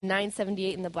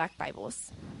978 in the Black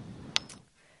Bibles.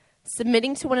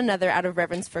 Submitting to one another out of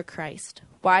reverence for Christ.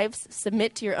 Wives,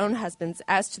 submit to your own husbands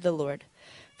as to the Lord.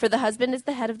 For the husband is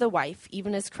the head of the wife,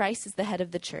 even as Christ is the head of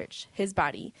the church, his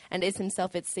body, and is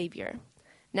himself its Savior.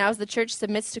 Now as the church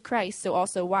submits to Christ, so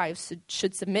also wives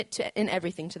should submit in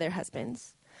everything to their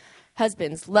husbands.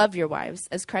 Husbands, love your wives,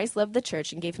 as Christ loved the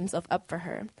church and gave himself up for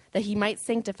her, that he might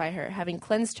sanctify her, having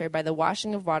cleansed her by the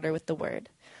washing of water with the word,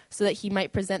 so that he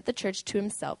might present the church to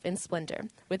himself in splendor,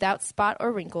 without spot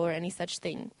or wrinkle or any such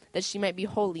thing, that she might be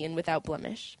holy and without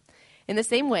blemish. In the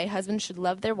same way, husbands should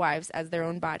love their wives as their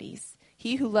own bodies.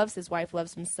 He who loves his wife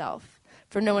loves himself.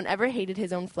 For no one ever hated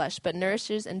his own flesh, but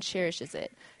nourishes and cherishes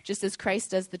it, just as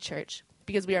Christ does the church,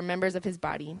 because we are members of his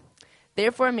body.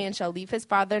 Therefore a man shall leave his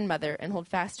father and mother and hold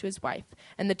fast to his wife,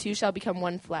 and the two shall become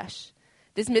one flesh.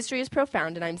 This mystery is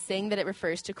profound, and I am saying that it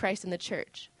refers to Christ and the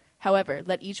church. However,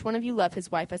 let each one of you love his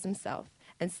wife as himself,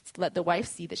 and let the wife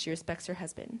see that she respects her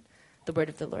husband. The word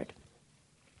of the Lord.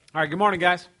 All right, good morning,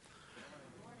 guys.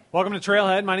 Welcome to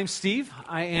Trailhead. My name's Steve.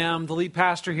 I am the lead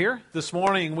pastor here. This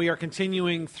morning, we are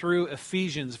continuing through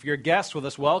Ephesians. If you're a guest with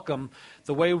us, welcome.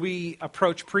 The way we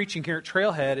approach preaching here at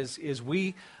Trailhead is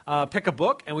we pick a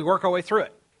book and we work our way through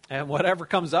it. And whatever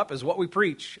comes up is what we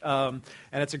preach. And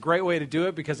it's a great way to do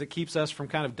it because it keeps us from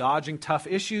kind of dodging tough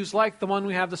issues like the one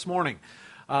we have this morning.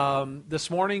 This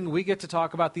morning, we get to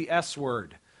talk about the S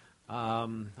word.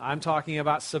 I'm talking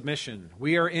about submission.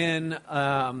 We are in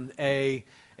a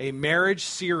marriage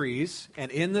series, and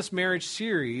in this marriage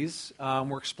series,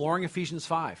 we're exploring Ephesians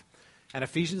 5. And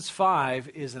Ephesians 5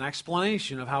 is an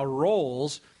explanation of how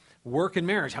roles work in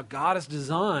marriage, how God has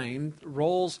designed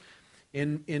roles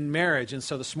in marriage. And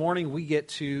so this morning, we get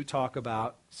to talk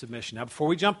about submission. Now, before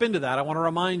we jump into that, I want to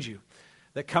remind you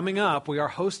that coming up, we are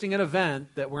hosting an event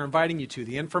that we're inviting you to.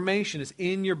 The information is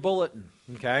in your bulletin,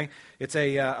 okay? It's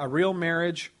a real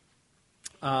marriage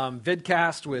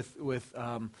vidcast with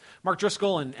Mark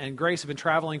Driscoll and Grace have been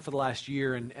traveling for the last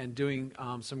year and doing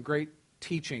some great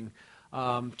teaching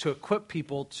to equip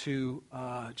people to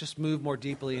just move more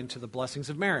deeply into the blessings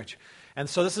of marriage. And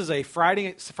so this is a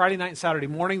Friday night and Saturday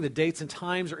morning. The dates and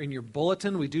times are in your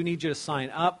bulletin. We do need you to sign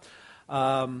up.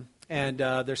 And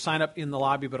there's sign up in the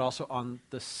lobby, but also on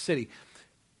the city.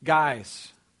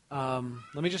 Guys, let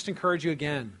me just encourage you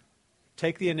again.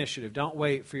 Take the initiative. Don't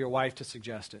wait for your wife to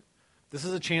suggest it. This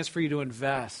is a chance for you to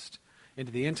invest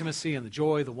into the intimacy and the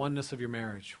joy, the oneness of your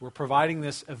marriage. We're providing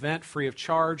this event free of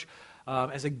charge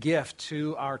as a gift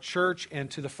to our church and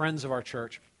to the friends of our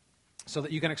church so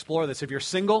that you can explore this. If you're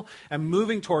single and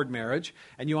moving toward marriage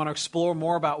and you want to explore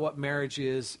more about what marriage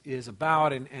is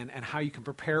about and how you can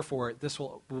prepare for it, this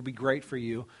will be great for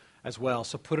you as well.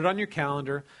 So put it on your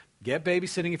calendar. Get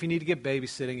babysitting if you need to get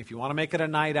babysitting. If you want to make it a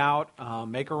night out,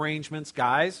 make arrangements.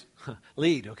 Guys,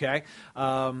 lead, okay?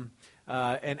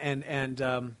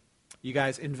 You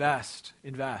guys invest,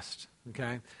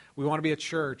 okay? We want to be a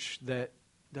church that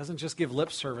doesn't just give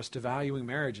lip service to valuing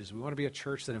marriages. We want to be a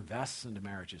church that invests into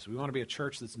marriages. We want to be a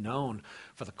church that's known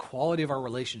for the quality of our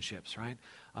relationships, right?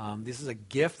 This is a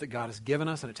gift that God has given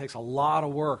us, and it takes a lot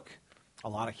of work, a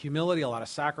lot of humility, a lot of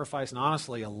sacrifice, and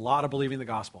honestly, a lot of believing the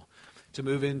gospel to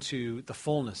move into the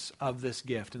fullness of this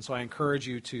gift. And so I encourage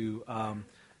you to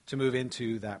move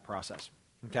into that process.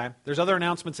 Okay. There's other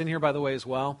announcements in here, by the way, as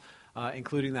well,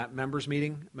 including that members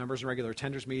and regular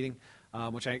attenders meeting,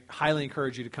 which I highly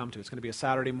encourage you to come to. It's going to be a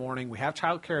Saturday morning. We have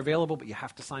childcare available, but you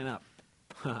have to sign up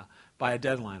by a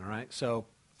deadline, all right? So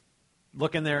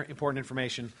look in there, important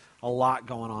information, a lot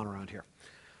going on around here.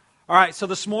 All right, so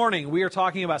this morning we are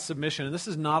talking about submission, and this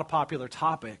is not a popular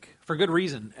topic for good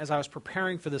reason. As I was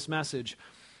preparing for this message,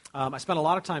 I spent a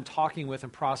lot of time talking with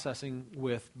and processing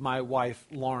with my wife,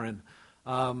 Lauren.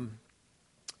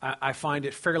 I find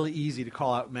it fairly easy to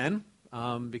call out men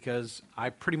because I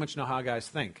pretty much know how guys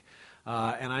think.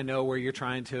 And I know where you're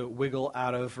trying to wiggle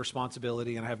out of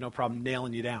responsibility, and I have no problem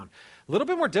nailing you down. A little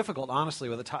bit more difficult, honestly,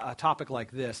 with a topic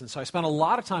like this. And so I spent a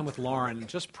lot of time with Lauren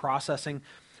just processing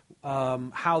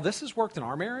how this has worked in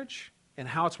our marriage and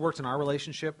how it's worked in our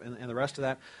relationship and the rest of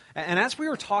that. And as we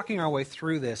were talking our way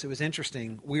through this, it was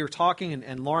interesting. We were talking,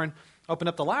 and Lauren opened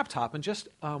up the laptop and just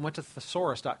went to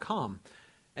thesaurus.com.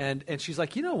 And she's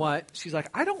like, you know what? She's like,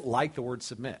 I don't like the word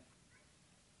submit.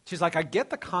 She's like, I get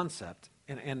the concept,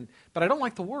 but I don't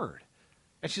like the word.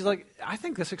 And she's like, I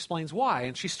think this explains why.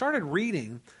 And she started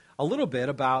reading a little bit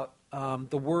about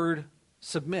the word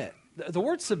submit. The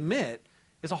word submit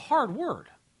is a hard word,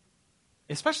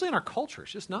 especially in our culture.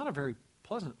 It's just not a very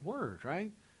pleasant word,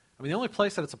 right? I mean, the only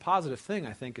place that it's a positive thing,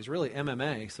 I think, is really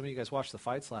MMA. Some of you guys watched the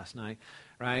fights last night,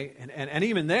 right? And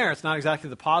even there, it's not exactly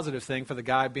the positive thing for the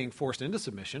guy being forced into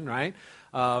submission, right?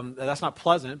 That's not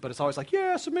pleasant, but it's always like,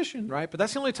 yeah, submission, right? But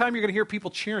that's the only time you're going to hear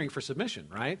people cheering for submission,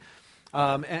 right?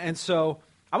 And so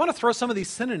I want to throw some of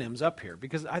these synonyms up here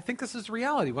because I think this is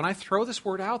reality. When I throw this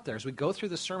word out there, as we go through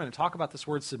this sermon and talk about this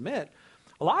word submit,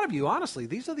 a lot of you, honestly,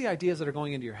 these are the ideas that are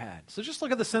going into your head. So just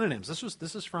look at the synonyms.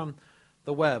 This is from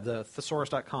the web, the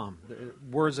thesaurus.com,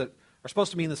 words that are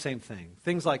supposed to mean the same thing.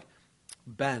 Things like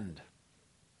bend,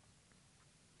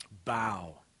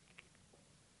 bow,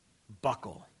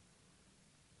 buckle,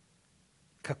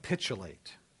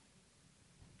 capitulate,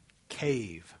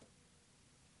 cave,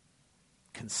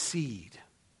 concede,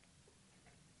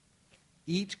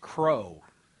 eat crow,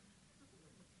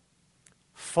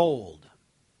 fold,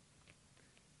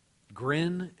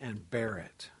 grin and bear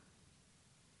it,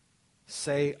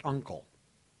 say uncle,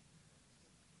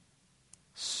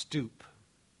 stoop,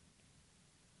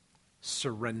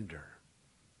 surrender,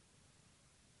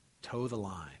 toe the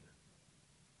line.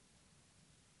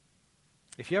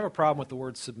 If you have a problem with the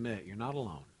word submit, you're not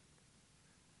alone.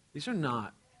 These are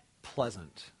not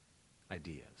pleasant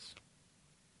ideas.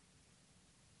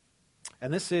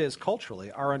 And this is,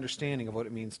 culturally, our understanding of what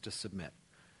it means to submit.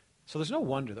 So there's no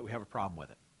wonder that we have a problem with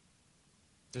it.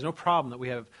 There's no problem that we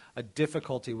have a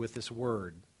difficulty with this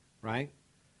word, right?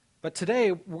 But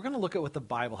today, we're going to look at what the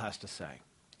Bible has to say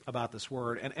about this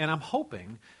word. And I'm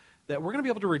hoping that we're going to be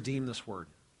able to redeem this word.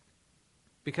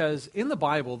 Because in the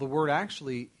Bible, the word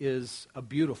actually is a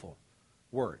beautiful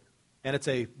word. And it's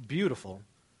a beautiful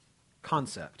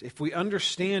concept. If we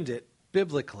understand it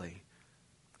biblically,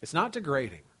 it's not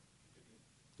degrading.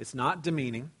 It's not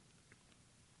demeaning.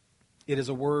 It is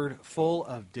a word full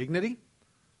of dignity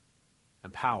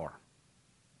and power.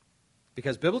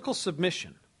 Because biblical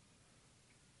submission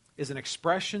is an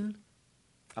expression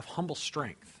of humble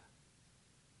strength,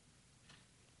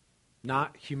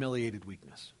 not humiliated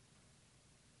weakness.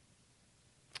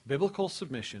 Biblical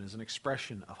submission is an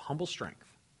expression of humble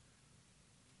strength,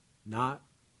 not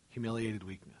humiliated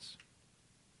weakness.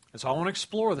 And so I want to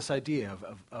explore this idea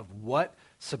of what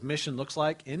submission looks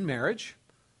like in marriage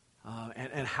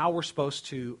and how we're supposed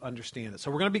to understand it.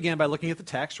 So we're going to begin by looking at the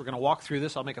text. We're going to walk through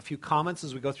this. I'll make a few comments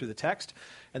as we go through the text.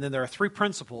 And then there are 3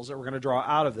 principles that we're going to draw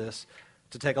out of this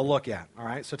to take a look at. All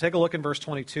right, so take a look in verse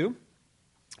 22.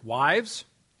 Wives,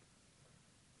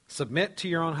 submit to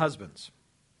your own husbands.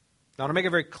 Now, I want to make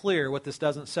it very clear what this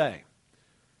doesn't say.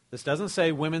 This doesn't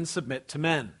say women submit to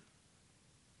men.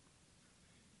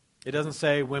 It doesn't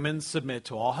say women submit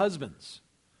to all husbands.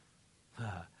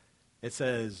 It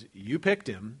says, you picked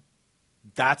him,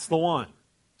 that's the one.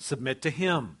 Submit to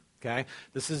him, okay?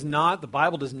 This is not, the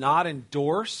Bible does not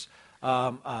endorse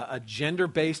a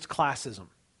gender-based classism,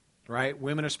 right?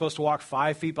 Women are supposed to walk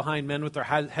 5 feet behind men with their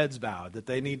heads bowed, that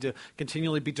they need to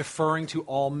continually be deferring to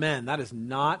all men. That is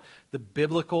not the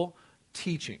biblical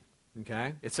teaching,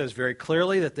 okay? It says very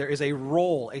clearly that there is a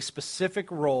role, a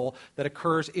specific role that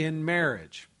occurs in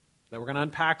marriage that we're going to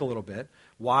unpack a little bit.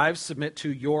 Wives, submit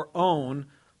to your own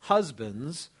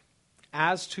husbands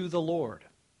as to the Lord.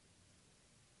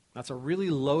 That's a really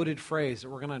loaded phrase that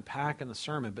we're going to unpack in the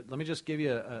sermon, but let me just give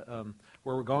you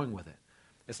where we're going with it.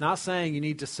 It's not saying you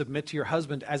need to submit to your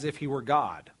husband as if he were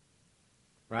God,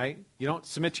 right? You don't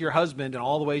submit to your husband in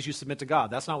all the ways you submit to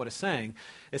God. That's not what it's saying.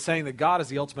 It's saying that God is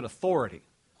the ultimate authority.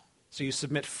 So you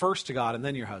submit first to God and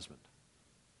then your husband.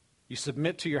 You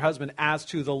submit to your husband as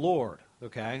to the Lord,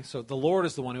 okay? So the Lord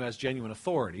is the one who has genuine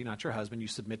authority, not your husband. You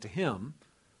submit to him,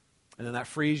 and then that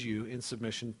frees you in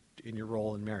submission in your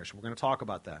role in marriage. We're going to talk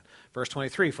about that. Verse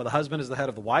 23, for the husband is the head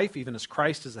of the wife, even as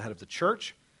Christ is the head of the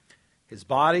church, his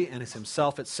body, and is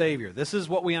himself its Savior. This is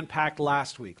what we unpacked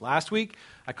last week. Last week,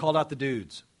 I called out the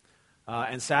dudes.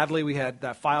 And sadly,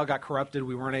 that file got corrupted.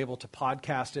 We weren't able to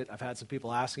podcast it. I've had some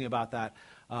people asking about that.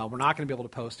 We're not going to be able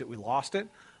to post it. We lost it.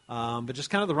 But just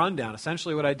kind of the rundown.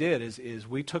 Essentially what I did is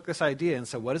we took this idea and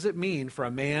said, what does it mean for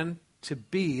a man to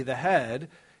be the head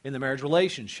in the marriage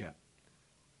relationship?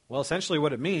 Well, essentially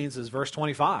what it means is verse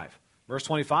 25. Verse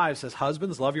 25 says,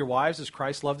 husbands, love your wives as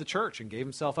Christ loved the church and gave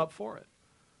himself up for it.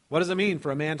 What does it mean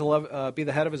for a man to be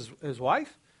the head of his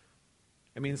wife?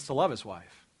 It means to love his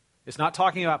wife. It's not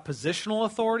talking about positional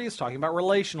authority. It's talking about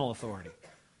relational authority.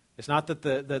 It's not that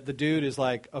the dude is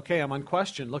like, okay, I'm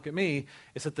unquestioned, look at me.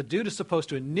 It's that the dude is supposed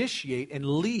to initiate and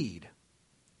lead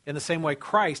in the same way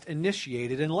Christ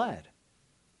initiated and led.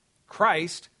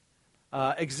 Christ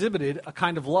exhibited a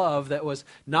kind of love that was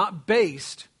not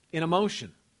based in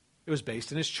emotion. It It was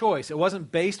based in his choice. It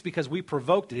wasn't based because we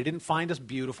provoked it. He didn't find us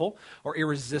beautiful or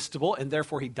irresistible, and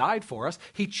therefore he died for us.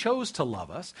 He chose to love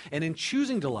us, and in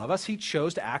choosing to love us, he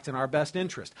chose to act in our best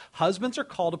interest. Husbands are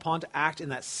called upon to act in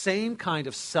that same kind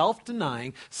of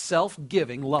self-denying,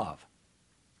 self-giving love.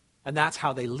 And that's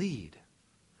how they lead.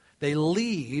 They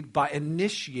lead by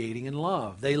initiating in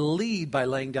love. They lead by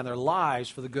laying down their lives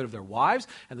for the good of their wives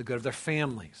and the good of their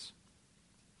families.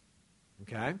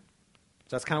 Okay?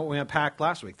 So that's kind of what we unpacked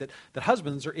last week, that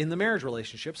husbands are in the marriage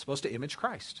relationship supposed to image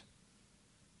Christ.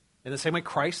 In the same way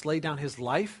Christ laid down his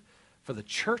life for the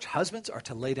church, husbands are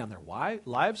to lay down their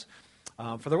lives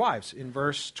for their wives. In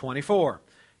verse 24,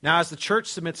 now as the church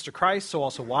submits to Christ, so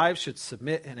also wives should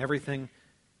submit in everything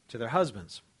to their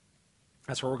husbands.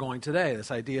 That's where we're going today,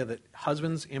 this idea that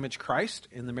husbands image Christ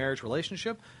in the marriage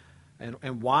relationship,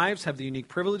 and wives have the unique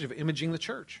privilege of imaging the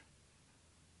church.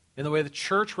 In the way the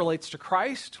church relates to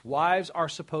Christ, wives are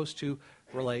supposed to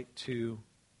relate to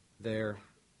their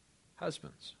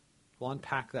husbands. We'll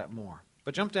unpack that more.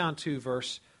 But jump down to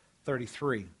verse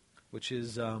 33, which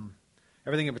is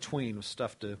everything in between with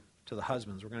stuff to the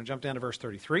husbands. We're going to jump down to verse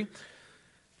 33,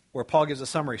 where Paul gives a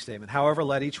summary statement. However,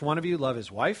 let each one of you love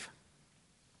his wife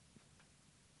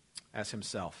as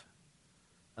himself,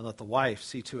 and let the wife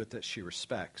see to it that she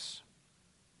respects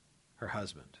her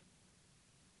husband.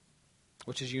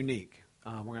 Which is unique.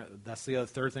 That's the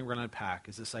third thing we're going to unpack,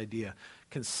 is this idea.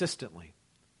 Consistently,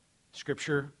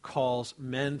 Scripture calls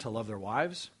men to love their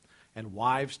wives and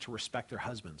wives to respect their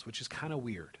husbands, which is kind of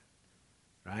weird,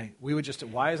 right?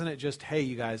 Why isn't it just, hey,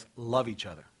 you guys love each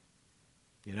other?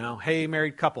 You know, hey,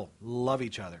 married couple, love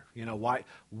each other. You know,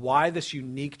 why this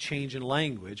unique change in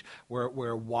language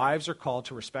where wives are called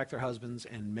to respect their husbands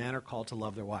and men are called to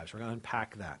love their wives? We're going to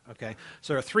unpack that, okay?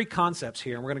 So there are three concepts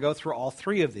here, and we're going to go through all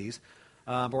three of these.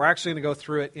 But we're actually going to go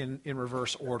through it in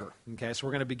reverse order. Okay, so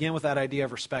we're going to begin with that idea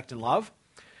of respect and love,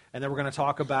 and then we're going to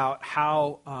talk about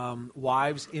how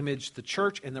wives image the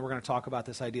church, and then we're going to talk about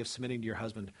this idea of submitting to your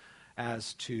husband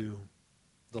as to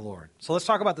the Lord. So let's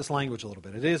talk about this language a little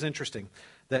bit. It is interesting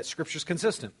that Scripture is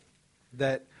consistent,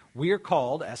 that we are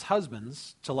called as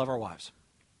husbands to love our wives,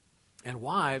 and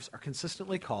wives are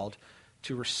consistently called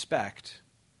to respect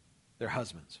their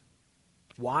husbands.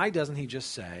 Why doesn't he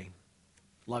just say,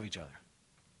 love each other?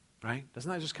 Right? Doesn't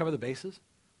that just cover the bases?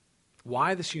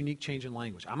 Why this unique change in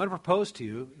language? I'm going to propose to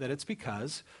you that it's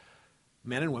because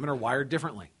men and women are wired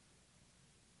differently.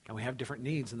 And we have different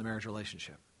needs in the marriage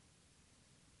relationship.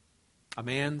 A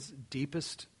man's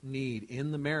deepest need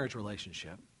in the marriage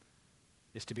relationship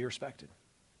is to be respected.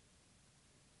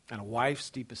 And a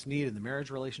wife's deepest need in the marriage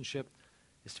relationship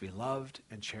is to be loved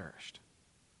and cherished.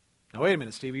 Now, wait a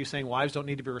minute, Steve. Are you saying wives don't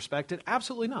need to be respected?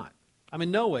 Absolutely not. I'm in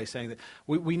no way saying that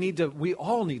we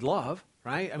all need love,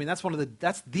 right? I mean, that's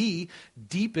the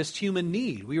deepest human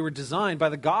need. We were designed by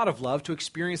the God of love to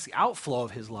experience the outflow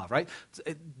of his love, right?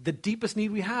 The deepest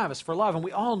need we have is for love, and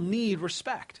we all need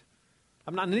respect.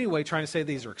 I'm not in any way trying to say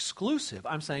these are exclusive.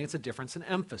 I'm saying it's a difference in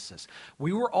emphasis.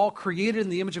 We were all created in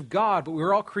the image of God, but we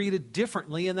were all created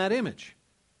differently in that image,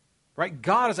 right?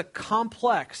 God is a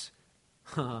complex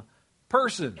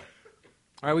person.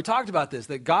 All right, we talked about this,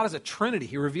 that God is a Trinity.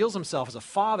 He reveals himself as a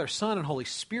Father, Son, and Holy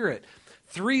Spirit.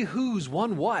 Three who's,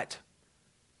 one what,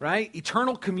 right?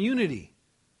 Eternal community,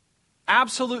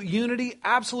 absolute unity,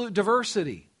 absolute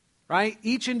diversity, right?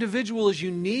 Each individual is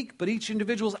unique, but each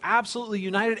individual is absolutely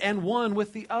united and one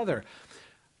with the other.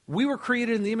 We were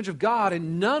created in the image of God,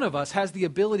 and none of us has the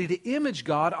ability to image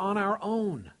God on our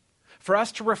own. For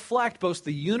us to reflect both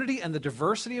the unity and the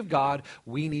diversity of God,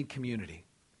 we need community.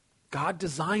 God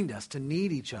designed us to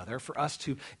need each other for us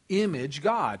to image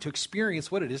God, to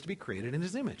experience what it is to be created in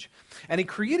his image. And he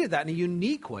created that in a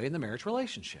unique way in the marriage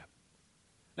relationship.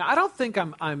 Now, I don't think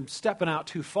I'm stepping out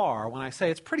too far when I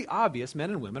say it's pretty obvious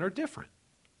men and women are different,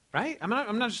 right? I'm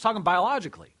not just talking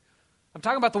biologically. I'm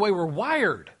talking about the way we're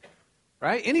wired,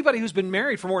 right? Anybody who's been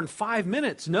married for more than 5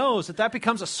 minutes knows that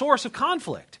becomes a source of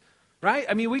conflict. Right?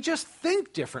 I mean, we just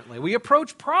think differently. We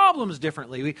approach problems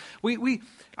differently.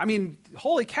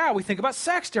 Holy cow, we think about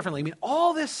sex differently. I mean,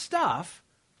 all this stuff,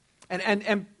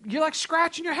 and you're like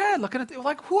scratching your head, looking at it,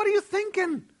 like, what are you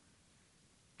thinking?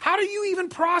 How do you even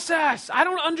process? I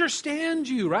don't understand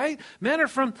you, right? Men are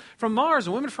from Mars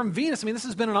and women from Venus. I mean, this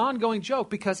has been an ongoing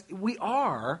joke because we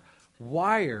are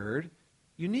wired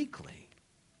uniquely.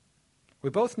 We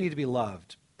both need to be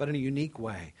loved, but in a unique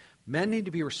way. Men need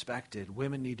to be respected.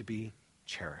 Women need to be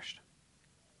cherished.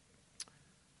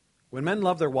 When men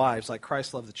love their wives like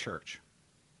Christ loved the church,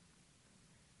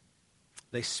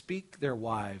 they speak their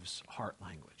wives' heart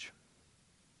language.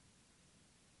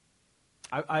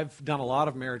 I've done a lot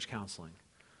of marriage counseling.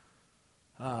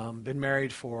 been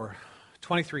married for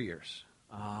 23 years,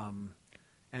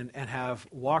 and have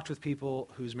walked with people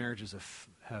whose marriages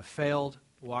have failed,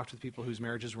 walked with people whose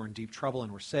marriages were in deep trouble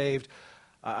and were saved.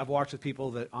 I've walked with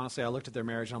people that, honestly, I looked at their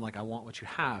marriage and I'm like, I want what you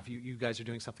have. You guys are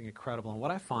doing something incredible. And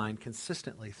what I find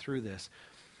consistently through this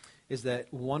is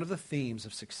that one of the themes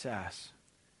of success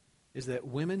is that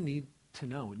women need to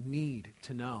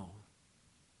know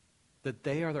that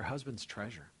they are their husband's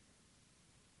treasure.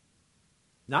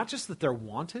 Not just that they're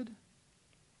wanted,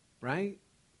 right?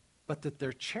 But that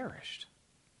they're cherished.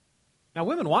 Now,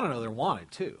 women want to know they're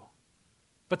wanted too.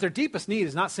 But their deepest need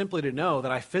is not simply to know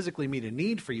that I physically meet a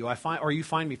need for you, or you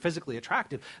find me physically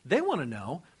attractive. They want to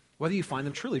know whether you find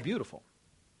them truly beautiful,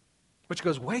 which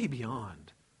goes way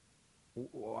beyond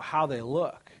how they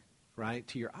look, right,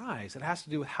 to your eyes. It has to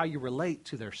do with how you relate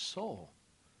to their soul.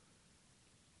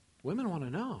 Women want to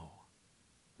know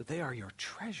that they are your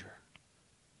treasure.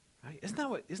 Right? Isn't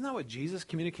that what Jesus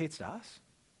communicates to us?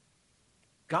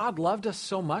 God loved us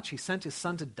so much, he sent his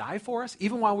son to die for us,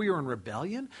 even while we were in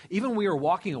rebellion, even when we were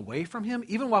walking away from him,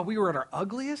 even while we were at our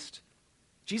ugliest.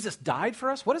 Jesus died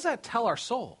for us. What does that tell our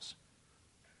souls?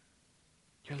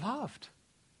 You're loved.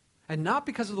 And not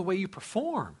because of the way you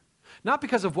perform, not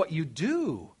because of what you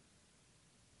do,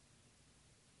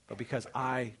 but because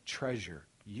I treasure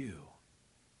you.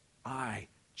 I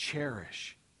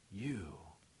cherish you.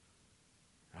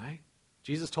 Right?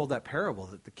 Jesus told that parable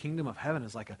that the kingdom of heaven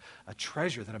is like a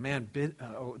treasure that a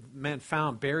man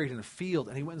found buried in a field,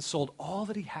 and he went and sold all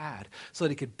that he had so that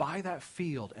he could buy that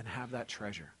field and have that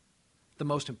treasure. The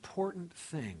most important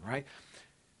thing, right?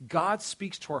 God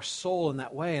speaks to our soul in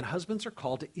that way, and husbands are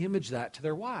called to image that to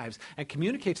their wives and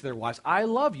communicate to their wives, I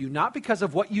love you, not because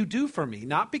of what you do for me,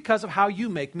 not because of how you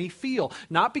make me feel,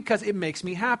 not because it makes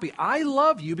me happy. I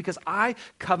love you because I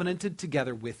covenanted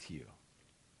together with you.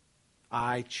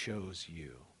 I chose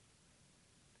you.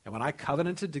 And when I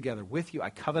covenanted together with you, I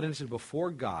covenanted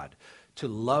before God to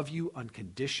love you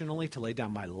unconditionally, to lay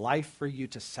down my life for you,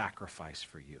 to sacrifice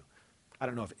for you. I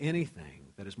don't know of anything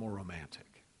that is more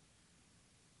romantic.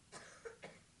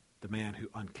 The man who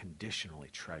unconditionally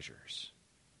treasures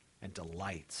and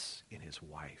delights in his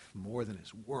wife more than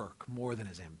his work, more than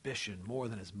his ambition, more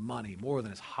than his money, more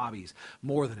than his hobbies,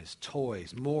 more than his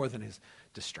toys, more than his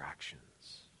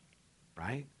distractions.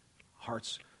 Right?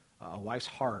 A wife's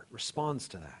heart responds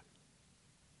to that.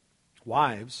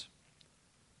 Wives,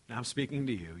 now I'm speaking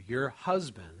to you, your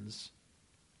husbands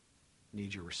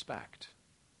need your respect.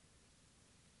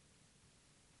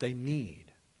 They need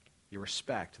your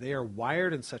respect. They are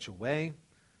wired in such a way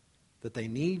that they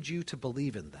need you to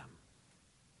believe in them.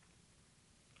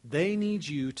 They need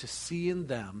you to see in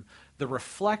them the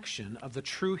reflection of the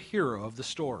true hero of the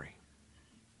story.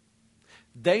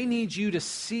 They need you to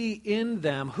see in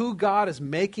them who God is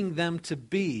making them to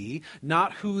be,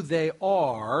 not who they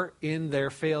are in their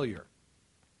failure.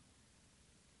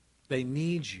 They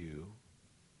need you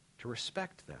to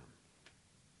respect them.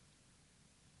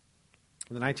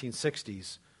 In the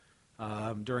 1960s,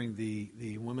 during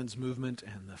the women's movement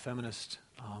and the feminist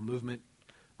movement,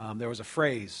 there was a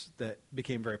phrase that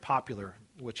became very popular,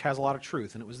 which has a lot of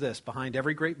truth, and it was this: behind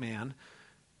every great man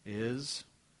is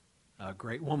a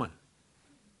great woman.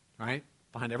 Right?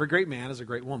 Behind every great man is a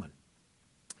great woman.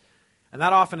 And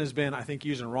that often has been, I think,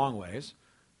 used in wrong ways.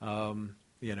 I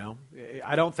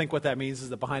don't think what that means is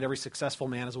that behind every successful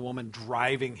man is a woman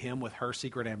driving him with her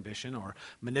secret ambition, or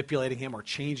manipulating him, or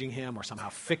changing him, or somehow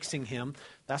fixing him.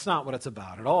 That's not what it's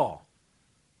about at all.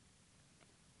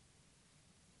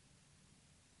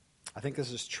 I think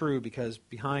this is true because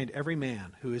behind every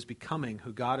man who is becoming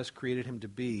who God has created him to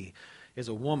be is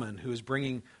a woman who is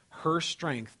bringing her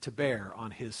strength to bear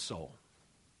on his soul.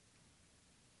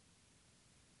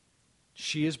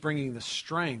 She is bringing the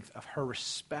strength of her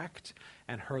respect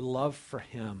and her love for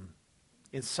him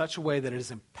in such a way that it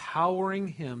is empowering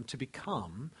him to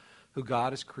become who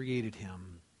God has created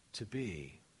him to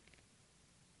be.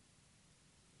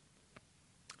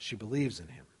 She believes in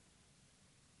him.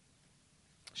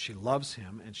 She loves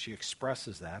him, and she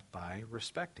expresses that by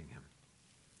respecting him.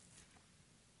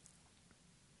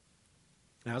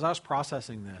 Now, as I was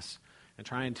processing this and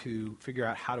trying to figure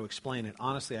out how to explain it,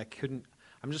 honestly, I couldn't.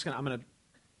 I'm going to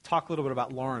talk a little bit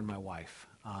about Lauren, my wife,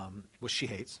 which she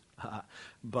hates.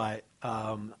 But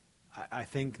I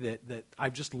think that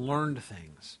I've just learned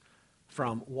things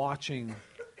from watching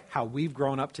how we've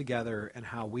grown up together and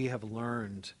how we have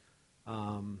learned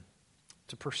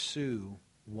to pursue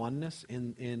oneness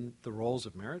in the roles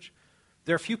of marriage.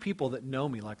 There are few people that know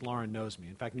me like Lauren knows me.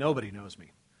 In fact, nobody knows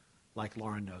me like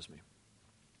Lauren knows me.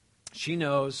 She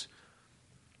knows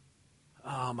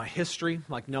my history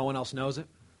like no one else knows it.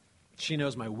 She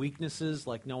knows my weaknesses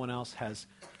like no one else has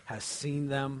seen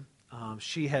them.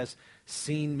 She has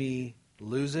seen me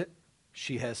lose it.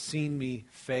 She has seen me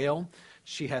fail.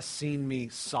 She has seen me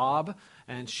sob,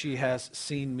 and she has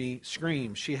seen me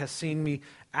scream. She has seen me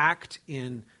act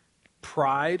in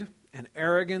pride and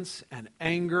arrogance and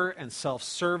anger and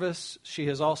self-service. She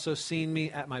has also seen me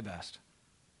at my best.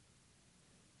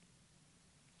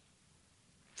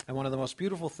 And one of the most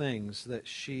beautiful things that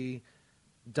she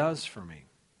does for me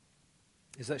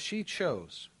is that she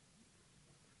chose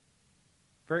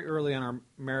very early in our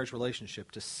marriage relationship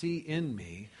to see in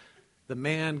me the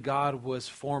man God was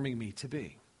forming me to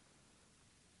be.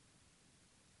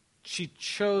 She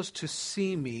chose to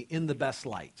see me in the best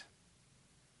light.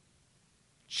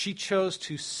 She chose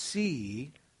to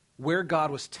see where God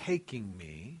was taking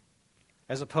me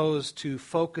as opposed to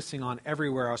focusing on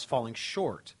everywhere I was falling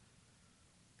short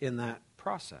in that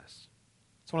process.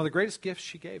 It's one of the greatest gifts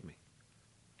she gave me.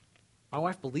 My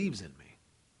wife believes in me.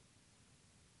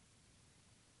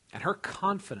 And her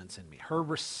confidence in me, her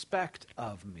respect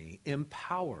of me,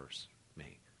 empowers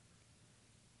me.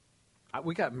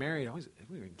 We got married.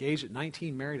 We were engaged at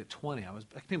 19, married at 20. I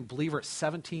became a believer at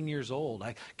 17 years old.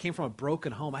 I came from a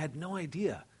broken home. I had no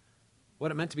idea what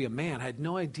it meant to be a man. I had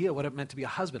no idea what it meant to be a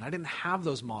husband. I didn't have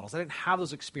those models. I didn't have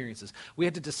those experiences. We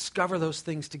had to discover those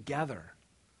things together.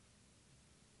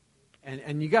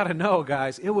 And you got to know,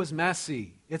 guys, it was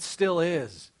messy. It still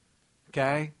is.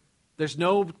 Okay? There's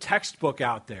no textbook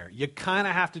out there. You kind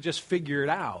of have to just figure it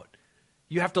out.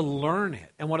 You have to learn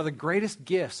it. And one of the greatest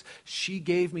gifts she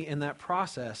gave me in that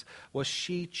process was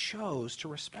she chose to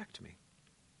respect me.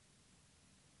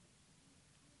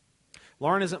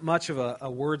 Lauren isn't much of a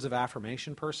words of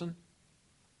affirmation person.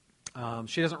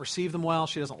 She doesn't receive them well.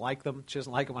 She doesn't like them. She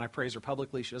doesn't like it when I praise her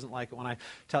publicly. She doesn't like it when I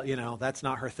tell, that's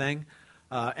not her thing.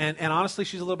 And honestly,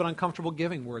 she's a little bit uncomfortable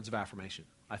giving words of affirmation.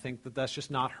 I think that's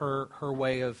just not her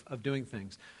way of doing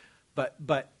things.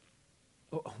 But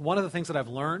one of the things that I've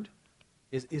learned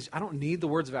is I don't need the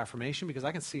words of affirmation because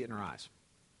I can see it in her eyes.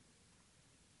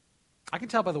 I can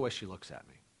tell by the way she looks at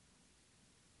me.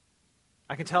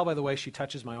 I can tell by the way she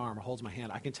touches my arm or holds my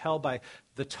hand. I can tell by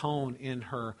the tone in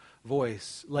her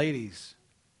voice. Ladies,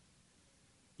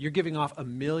 you're giving off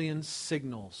 1 million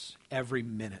signals every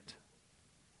minute.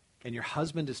 And your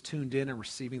husband is tuned in and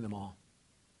receiving them all.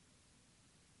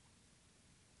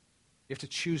 You have to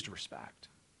choose to respect.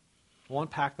 We'll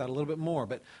unpack that a little bit more,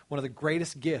 but one of the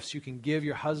greatest gifts you can give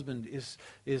your husband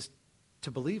is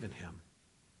to believe in him,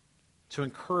 to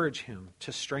encourage him,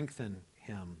 to strengthen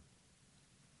him.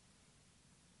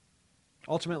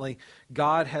 Ultimately,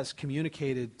 God has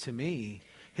communicated to me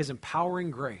his empowering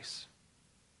grace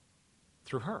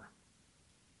through her.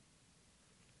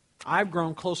 I've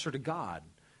grown closer to God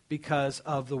because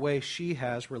of the way she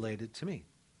has related to me.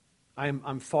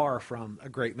 I'm far from a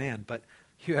great man, but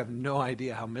you have no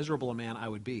idea how miserable a man I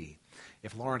would be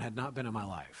if Lauren had not been in my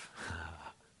life.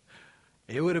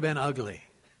 It would have been ugly.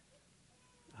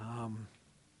 And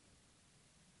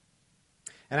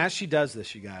as she does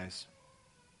this, you guys,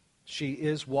 she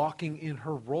is walking in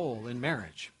her role in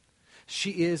marriage.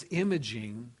 She is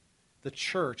imaging the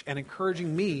church and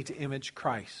encouraging me to image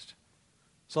Christ.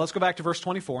 So let's go back to verse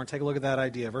 24 and take a look at that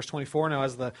idea. Verse 24, now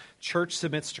as the church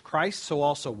submits to Christ, so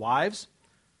also wives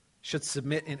should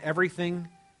submit in everything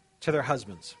to their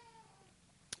husbands.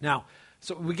 Now,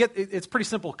 so we get, it's a pretty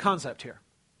simple concept here.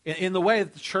 In the way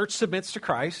that the church submits to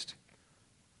Christ,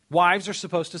 wives are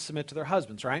supposed to submit to their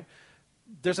husbands, right?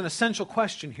 There's an essential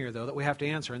question here, though, that we have to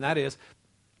answer, and that is,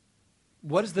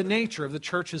 what is the nature of the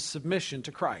church's submission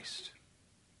to Christ?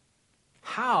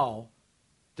 How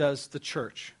does the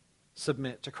church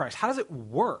submit to Christ? How does it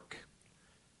work?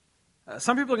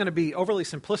 Some people are going to be overly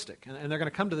simplistic, and they're going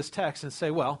to come to this text and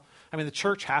say, well, the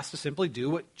church has to simply do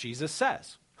what Jesus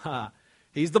says.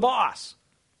 He's the boss,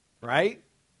 right?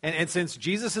 And since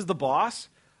Jesus is the boss,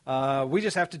 we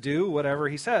just have to do whatever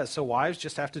he says. So wives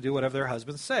just have to do whatever their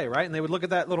husbands say, right? And they would look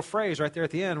at that little phrase right there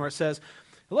at the end where it says,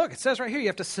 look, it says right here, you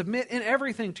have to submit in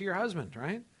everything to your husband,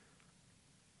 right?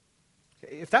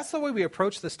 If that's the way we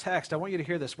approach this text, I want you to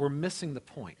hear this. We're missing the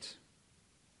point.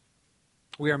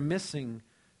 We are missing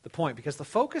the point because the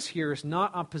focus here is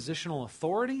not on positional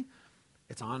authority,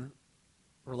 it's on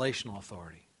relational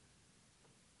authority.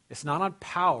 It's not on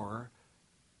power,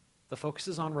 the focus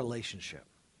is on relationship.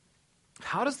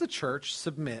 How does the church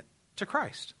submit to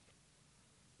Christ?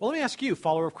 Well, let me ask you,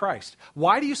 follower of Christ,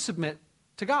 why do you submit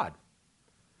to God?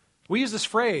 We use this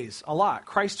phrase a lot,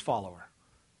 Christ follower,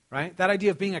 right? That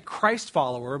idea of being a Christ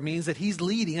follower means that he's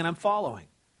leading and I'm following,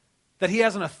 that he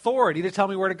has an authority to tell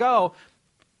me where to go,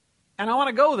 and I want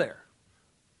to go there.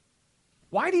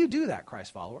 Why do you do that,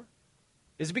 Christ follower?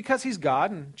 Is it because he's God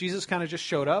and Jesus kind of just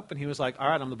showed up and he was like, all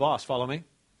right, I'm the boss, follow me.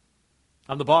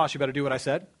 I'm the boss, you better do what I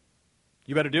said.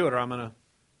 You better do it or I'm going to...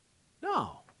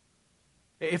 No.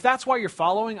 If that's why you're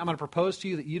following, I'm going to propose to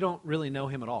you that you don't really know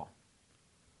him at all.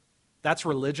 That's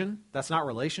religion. That's not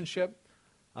relationship.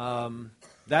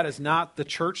 That is not the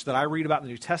church that I read about in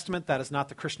the New Testament. That is not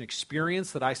the Christian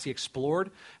experience that I see explored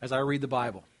as I read the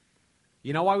Bible.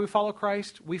 You know why we follow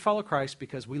Christ? We follow Christ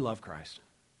because we love Christ.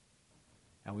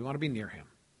 And we want to be near him.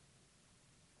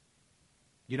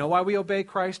 You know why we obey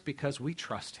Christ? Because we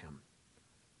trust him.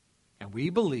 And we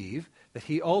believe that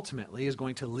he ultimately is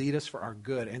going to lead us for our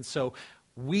good. And so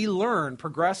we learn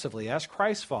progressively as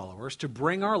Christ followers to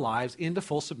bring our lives into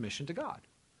full submission to God.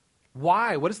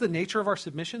 Why? What is the nature of our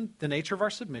submission? The nature of our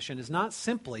submission is not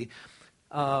simply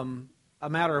a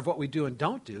matter of what we do and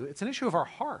don't do. It's an issue of our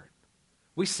heart.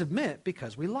 We submit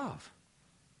because we love.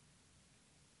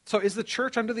 So is the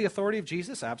church under the authority of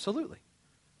Jesus? Absolutely.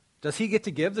 Does he get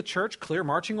to give the church clear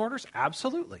marching orders?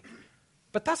 Absolutely.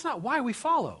 But that's not why we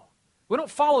follow. We don't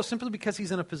follow simply because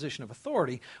he's in a position of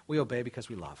authority. We obey because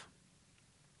we love.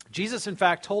 Jesus, in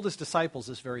fact, told his disciples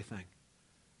this very thing.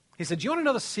 He said, do you want to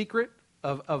know the secret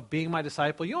of being my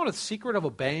disciple? You know the secret of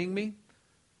obeying me?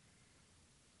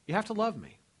 You have to love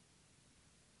me.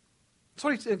 That's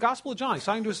what he said in the Gospel of John. He's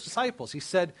talking to his disciples. He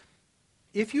said,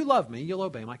 if you love me, you'll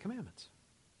obey my commandments.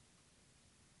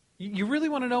 You really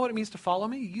want to know what it means to follow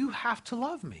me? You have to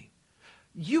love me.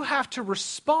 You have to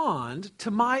respond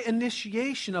to my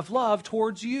initiation of love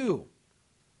towards you.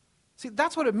 See,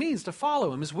 that's what it means to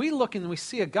follow him. As we look and we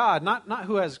see a God, not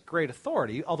who has great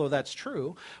authority, although that's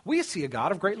true. We see a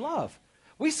God of great love.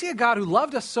 We see a God who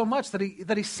loved us so much that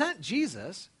he sent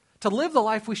Jesus to live the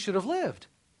life we should have lived.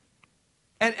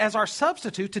 And as our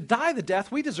substitute, to die the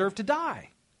death we deserve to die.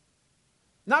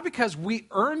 Not because we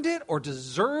earned it or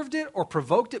deserved it or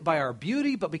provoked it by our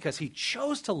beauty, but because he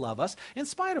chose to love us in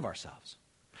spite of ourselves.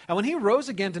 And when he rose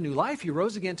again to new life, he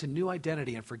rose again to new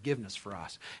identity and forgiveness for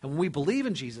us. And when we believe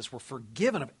in Jesus, we're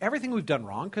forgiven of everything we've done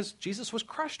wrong because Jesus was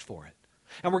crushed for it.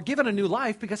 And we're given a new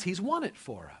life because he's won it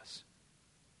for us.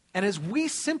 And as we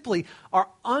simply are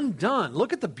undone,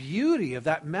 look at the beauty of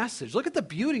that message. Look at the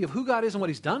beauty of who God is and what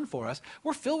he's done for us.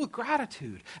 We're filled with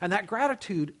gratitude. And that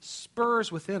gratitude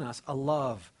spurs within us a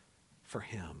love for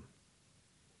him.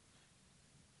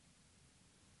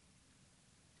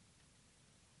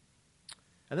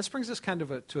 And this brings us kind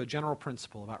of to a general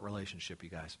principle about relationship, you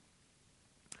guys.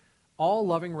 All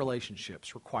loving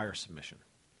relationships require submission.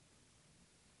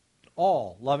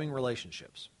 All loving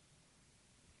relationships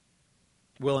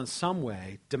will in some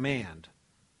way demand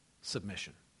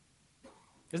submission.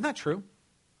 Isn't that true?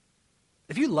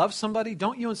 If you love somebody,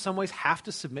 don't you in some ways have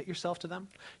to submit yourself to them?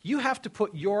 You have to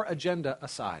put your agenda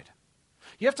aside.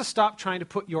 You have to stop trying to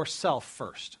put yourself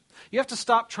first. You have to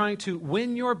stop trying to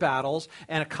win your battles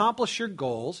and accomplish your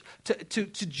goals. To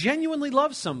genuinely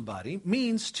love somebody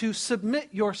means to submit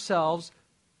yourselves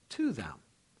to them.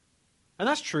 And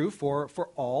that's true for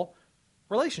all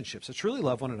relationships. To truly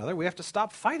love one another, we have to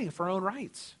stop fighting for our own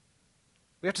rights.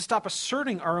 We have to stop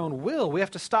asserting our own will. We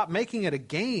have to stop making it a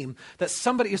game that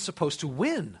somebody is supposed to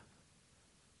win.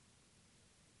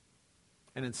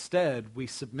 And instead, we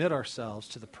submit ourselves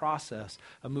to the process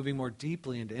of moving more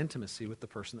deeply into intimacy with the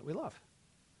person that we love.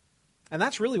 And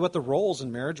that's really what the roles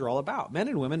in marriage are all about. Men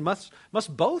and women must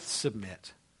both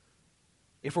submit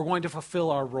if we're going to fulfill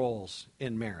our roles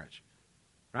in marriage.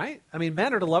 Right? I mean,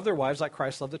 men are to love their wives like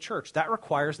Christ loved the church. That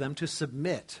requires them to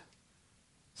submit,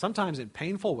 sometimes in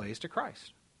painful ways, to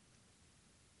Christ.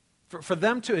 For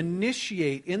them to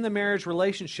initiate in the marriage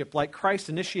relationship like Christ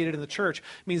initiated in the church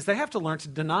means they have to learn to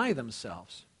deny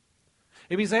themselves.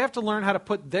 It means they have to learn how to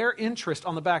put their interest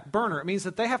on the back burner. It means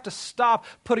that they have to stop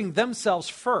putting themselves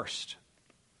first.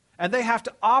 And they have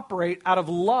to operate out of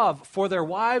love for their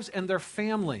wives and their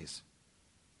families.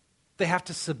 They have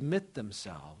to submit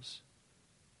themselves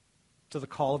to the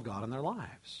call of God in their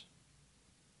lives,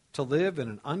 to live in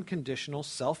an unconditional,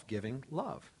 self-giving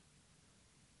love.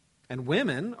 And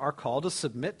women are called to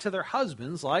submit to their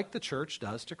husbands like the church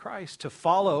does to Christ, to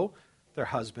follow their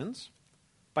husbands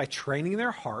by training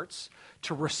their hearts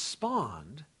to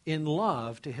respond in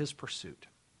love to his pursuit,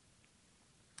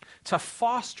 to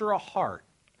foster a heart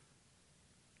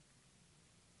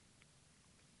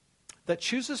that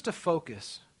chooses to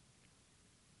focus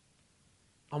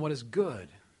on what is good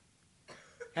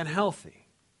and healthy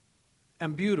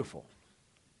and beautiful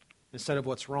instead of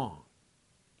what's wrong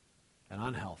and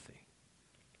unhealthy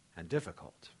and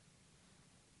difficult.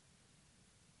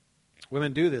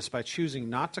 Women do this by choosing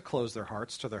not to close their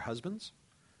hearts to their husbands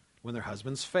when their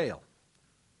husbands fail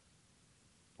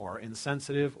or are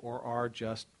insensitive or are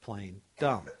just plain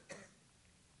dumb.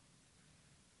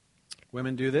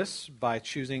 Women do this by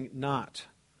choosing not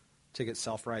to get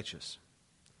self-righteous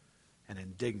and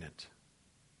indignant.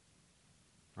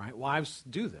 Right? Wives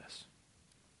do this.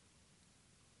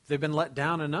 If they've been let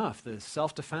down enough, the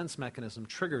self-defense mechanism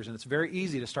triggers, and it's very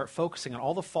easy to start focusing on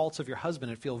all the faults of your husband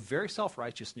and feel very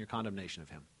self-righteous in your condemnation of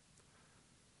him.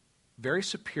 Very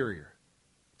superior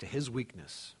to his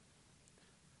weakness.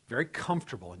 Very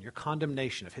comfortable in your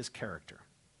condemnation of his character.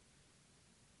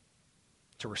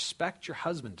 To respect your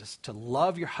husband, to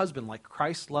love your husband like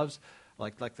Christ loves,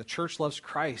 like the church loves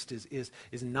Christ, is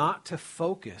not to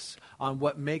focus on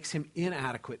what makes him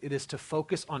inadequate. It is to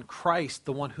focus on Christ,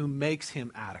 the one who makes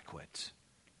him adequate.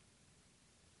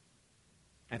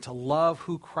 And to love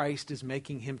who Christ is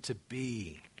making him to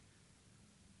be.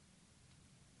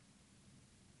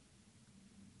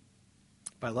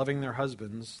 By loving their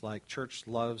husbands like church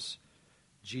loves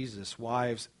Jesus,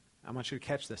 wives, I want you to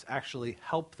catch this, actually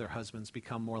help their husbands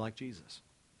become more like Jesus.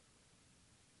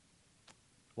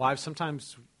 Wives,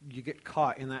 sometimes you get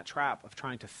caught in that trap of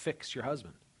trying to fix your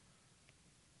husband.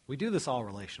 We do this all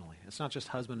relationally. It's not just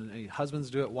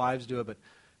husbands do it, wives do it,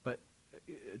 but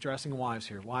addressing wives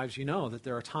here. Wives, you know that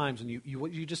there are times when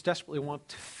you just desperately want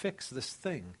to fix this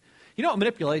thing. You know what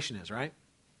manipulation is, right?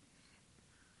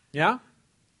 Yeah?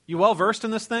 You well versed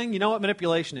in this thing? You know what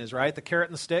manipulation is, right? The carrot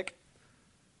and the stick.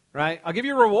 Right? I'll give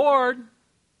you a reward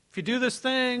if you do this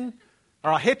thing,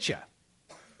 or I'll hit you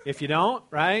if you don't,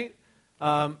 right?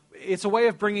 It's a way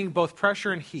of bringing both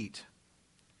pressure and heat,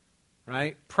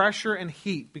 right? Pressure and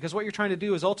heat, because what you're trying to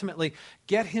do is ultimately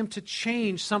get him to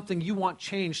change something you want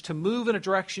changed, to move in a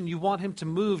direction you want him to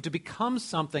move, to become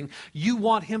something you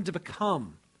want him to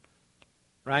become,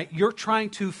 right? You're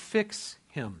trying to fix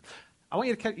him. I want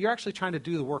you to, you're actually trying to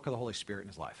do the work of the Holy Spirit in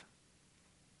his life.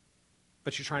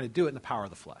 But you're trying to do it in the power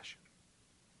of the flesh.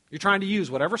 You're trying to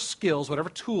use whatever skills, whatever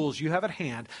tools you have at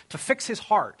hand to fix his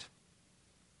heart.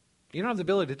 You don't have the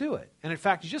ability to do it. And in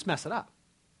fact, you just mess it up.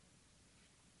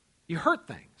 You hurt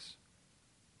things.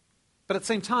 But at the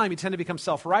same time, you tend to become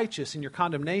self-righteous in your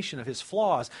condemnation of his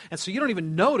flaws. And so you don't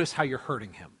even notice how you're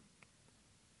hurting him.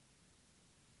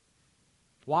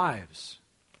 Wives,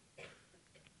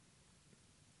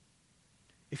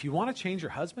 if you want to change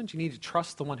your husband, you need to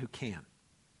trust the one who can.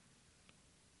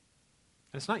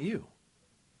 And it's not you.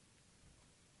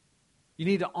 You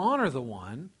need to honor the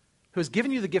one who has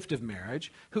given you the gift of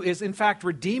marriage, who is in fact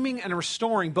redeeming and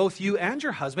restoring both you and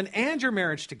your husband and your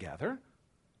marriage together.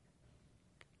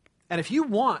 And if you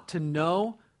want to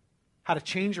know how to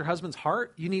change your husband's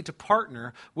heart, you need to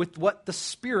partner with what the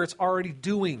Spirit's already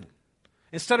doing.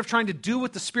 Instead of trying to do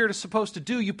what the Spirit is supposed to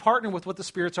do, you partner with what the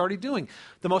Spirit's already doing.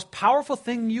 The most powerful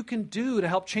thing you can do to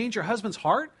help change your husband's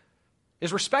heart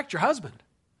is respect your husband.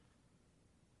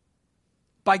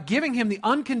 By giving him the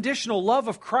unconditional love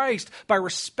of Christ, by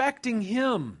respecting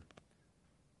him,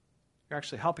 you're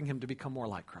actually helping him to become more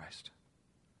like Christ.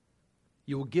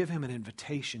 You will give him an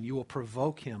invitation. You will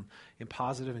provoke him in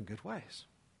positive and good ways.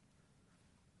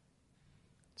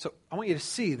 So I want you to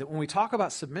see that when we talk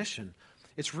about submission,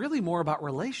 it's really more about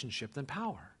relationship than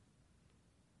power.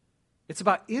 It's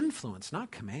about influence, not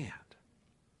command.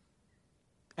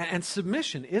 And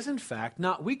submission is, in fact,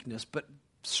 not weakness, but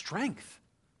strength.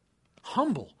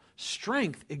 Humble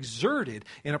strength exerted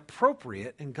in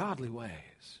appropriate and godly ways.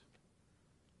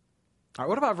 All right,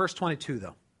 what about verse 22,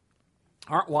 though?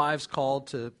 Aren't wives called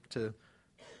to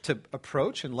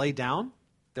approach and lay down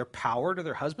their power to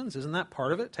their husbands? Isn't that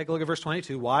part of it? Take a look at verse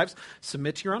 22. Wives,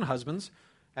 submit to your own husbands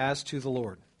as to the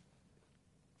Lord.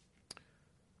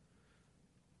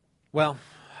 Well,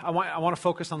 I want to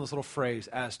focus on this little phrase,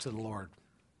 as to the Lord.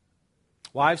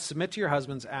 Wives, submit to your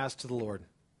husbands as to the Lord.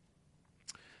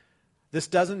 This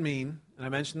doesn't mean, and I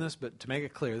mentioned this, but to make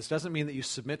it clear, this doesn't mean that you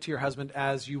submit to your husband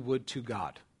as you would to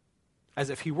God, as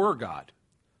if he were God.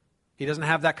 He doesn't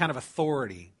have that kind of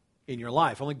authority in your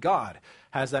life. Only God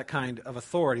has that kind of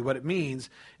authority. What it means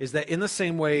is that in the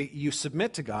same way you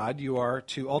submit to God, you are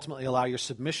to ultimately allow your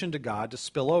submission to God to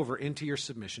spill over into your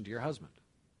submission to your husband.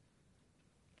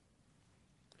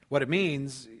 What it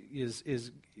means is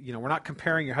we're not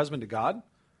comparing your husband to God.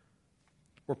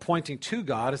 We're pointing to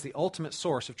God as the ultimate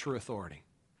source of true authority.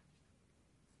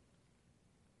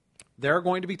 There are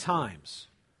going to be times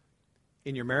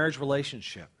in your marriage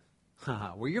relationship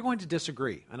where you're going to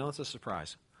disagree. I know it's a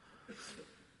surprise.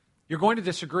 You're going to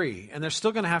disagree, and there's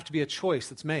still going to have to be a choice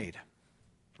that's made,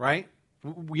 right?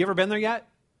 You ever been there yet?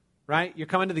 Right? You're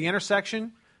coming to the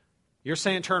intersection. You're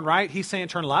saying turn right. He's saying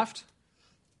turn left.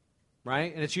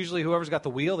 Right? And it's usually whoever's got the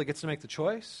wheel that gets to make the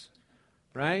choice.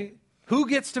 Right? Who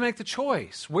gets to make the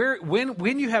choice?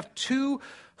 When you have two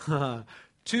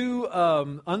two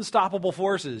unstoppable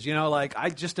forces, like I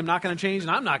just am not going to change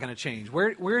and I'm not going to change.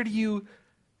 Where do you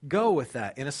go with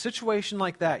that? In a situation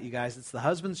like that, you guys, it's the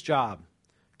husband's job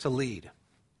to lead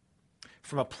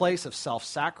from a place of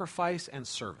self-sacrifice and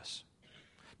service.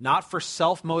 Not for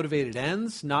self-motivated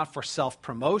ends, not for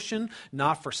self-promotion,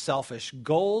 not for selfish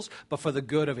goals, but for the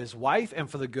good of his wife and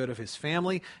for the good of his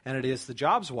family. And it is the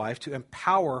job's wife to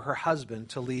empower her husband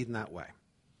to lead in that way.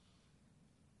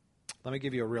 Let me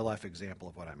give you a real-life example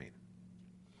of what I mean.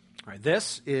 All right,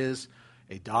 this is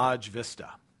a Dodge Vista.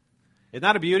 Isn't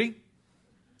that a beauty?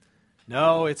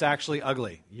 No, it's actually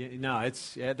ugly. I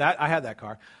had that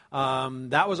car.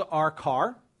 That was our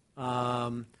car.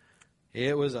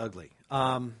 It was ugly.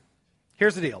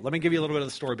 Here's the deal. Let me give you a little bit of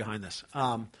the story behind this.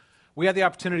 We had the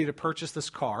opportunity to purchase this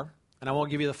car, and I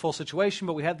won't give you the full situation,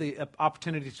 but we had the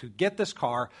opportunity to get this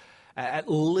car at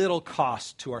little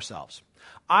cost to ourselves.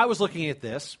 I was looking at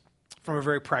this from a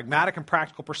very pragmatic and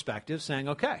practical perspective, saying,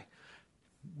 okay,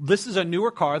 this is a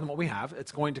newer car than what we have.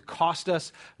 It's going to cost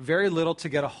us very little to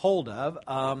get a hold of.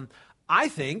 I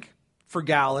think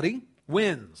frugality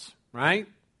wins, right?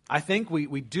 I think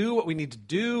we do what we need to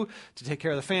do to take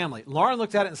care of the family. Lauren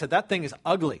looked at it and said, that thing is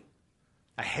ugly.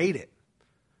 I hate it.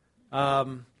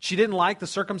 She didn't like the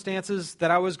circumstances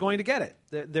that I was going to get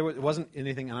it. It wasn't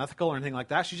anything unethical or anything like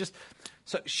that.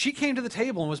 So she came to the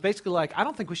table and was basically like, I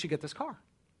don't think we should get this car.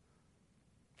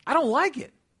 I don't like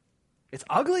it. It's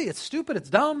ugly, it's stupid,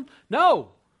 it's dumb. No,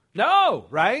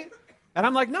 right? And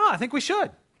I'm like, no, I think we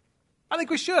should.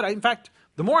 In fact,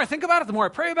 the more I think about it, the more I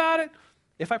pray about it.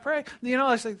 If I pray,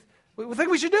 I say, we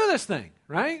think we should do this thing,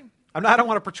 right? I don't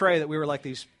want to portray that we were like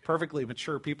these perfectly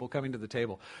mature people coming to the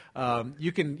table.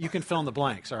 You can fill in the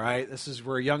blanks, all right?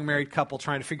 We're a young married couple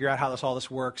trying to figure out how all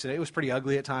this works, and it was pretty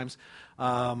ugly at times.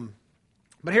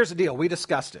 But here's the deal. We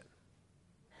discussed it.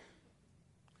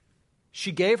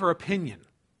 She gave her opinion.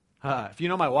 If you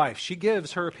know my wife, she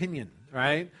gives her opinion,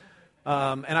 right?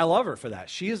 And I love her for that.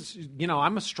 She is,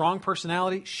 I'm a strong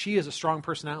personality. She is a strong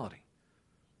personality.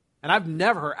 And I've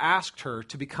never asked her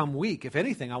to become weak. If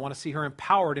anything, I want to see her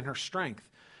empowered in her strength.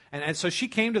 And so she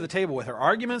came to the table with her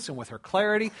arguments and with her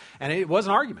clarity, and it was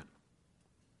an argument.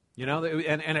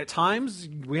 And at times,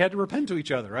 we had to repent to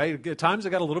each other, right? At times,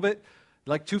 it got a little bit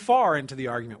too far into the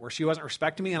argument where she wasn't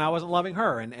respecting me and I wasn't loving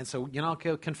her. And so, I'll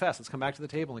confess, let's come back to the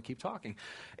table and keep talking.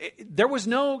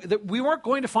 We weren't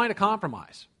going to find a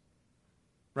compromise,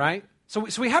 right? So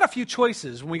we had a few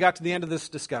choices when we got to the end of this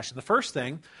discussion. The first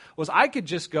thing was I could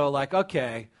just go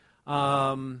okay,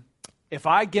 if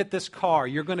I get this car,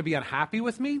 you're going to be unhappy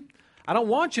with me? I don't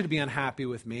want you to be unhappy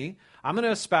with me. I'm going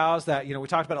to espouse that, we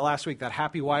talked about it last week, that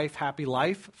happy wife, happy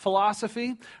life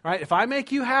philosophy, right? If I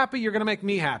make you happy, you're going to make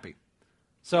me happy.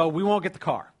 So we won't get the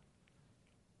car.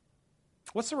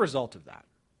 What's the result of that?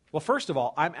 Well, first of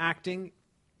all, I'm acting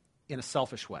in a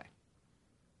selfish way.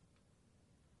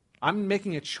 I'm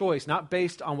making a choice not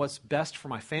based on what's best for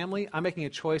my family. I'm making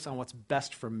a choice on what's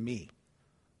best for me.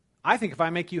 I think if I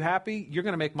make you happy, you're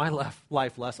going to make my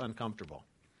life less uncomfortable.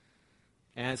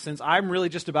 And since I'm really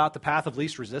just about the path of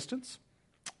least resistance,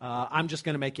 I'm just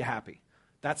going to make you happy.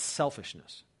 That's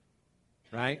selfishness,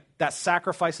 right? That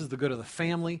sacrifices the good of the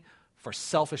family for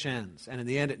selfish ends. And in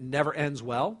the end, it never ends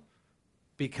well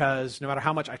because no matter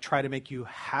how much I try to make you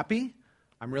happy,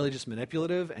 I'm really just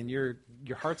manipulative, and your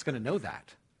heart's going to know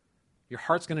that. Your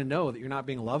heart's going to know that you're not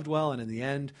being loved well, and in the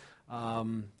end,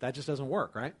 that just doesn't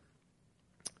work, right?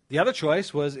 The other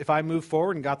choice was if I moved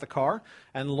forward and got the car,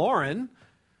 and Lauren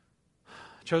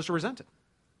chose to resent it.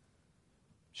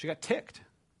 She got ticked,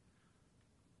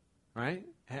 right?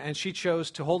 And she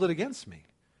chose to hold it against me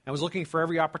and was looking for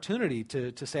every opportunity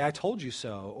to say, I told you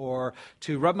so, or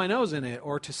to rub my nose in it,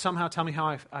 or to somehow tell me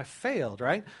how I failed,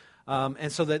 right?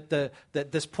 And so that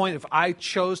this point, if I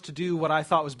chose to do what I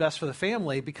thought was best for the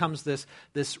family, becomes this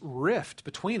rift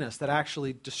between us that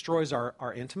actually destroys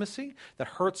our intimacy, that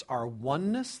hurts our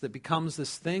oneness, that becomes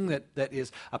this thing that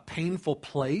is a painful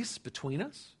place between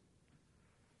us.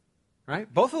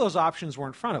 Right? Both of those options were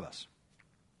in front of us.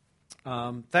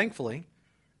 Thankfully,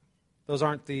 those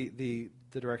aren't the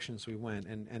directions we went.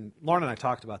 And Lauren and I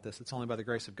talked about this. It's only by the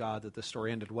grace of God that this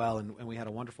story ended well, and we had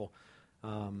a wonderful...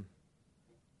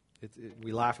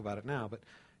 we laugh about it now, but,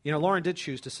 Lauren did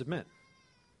choose to submit.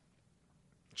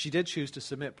 She did choose to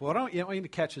submit. But what I want you to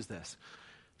catch is this.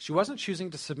 She wasn't choosing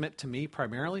to submit to me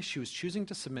primarily. She was choosing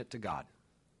to submit to God.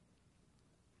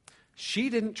 She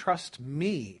didn't trust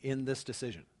me in this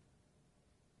decision.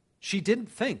 She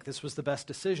didn't think this was the best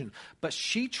decision, but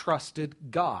she trusted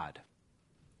God,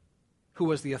 who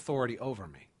was the authority over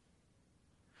me.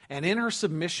 And in her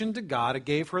submission to God, it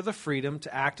gave her the freedom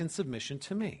to act in submission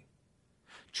to me.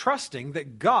 trusting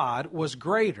that God was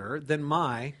greater than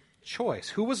my choice.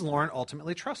 Who was Lauren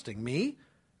ultimately trusting, me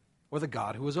or the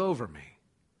God who was over me?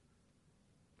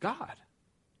 God.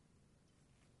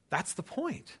 That's the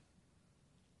point.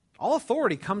 All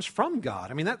authority comes from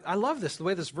God. I mean, I love this, the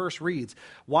way this verse reads.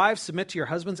 Wives, submit to your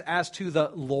husbands as to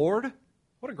the Lord.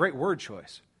 What a great word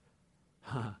choice.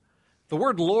 The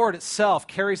word Lord itself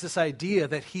carries this idea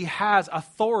that he has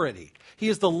authority. He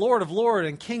is the Lord of lords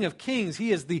and King of kings.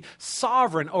 He is the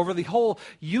sovereign over the whole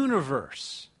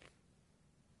universe.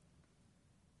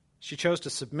 She chose to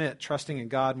submit, trusting in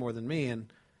God more than me.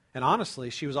 And honestly,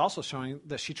 she was also showing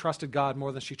that she trusted God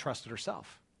more than she trusted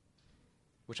herself,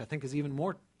 which I think is even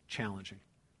more challenging.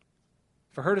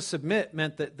 For her to submit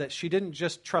meant that she didn't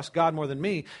just trust God more than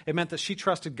me. It meant that she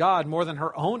trusted God more than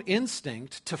her own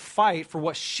instinct to fight for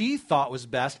what she thought was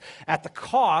best at the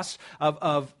cost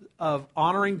of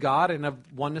honoring God and of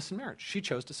oneness in marriage. She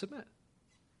chose to submit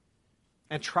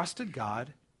and trusted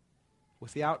God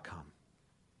with the outcome.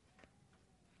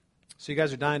 So you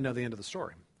guys are dying to know the end of the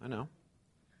story. I know.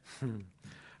 All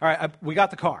right, we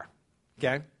got the car,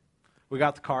 okay? We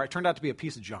got the car. It turned out to be a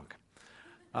piece of junk.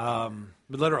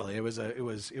 But literally, it was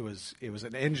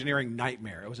an engineering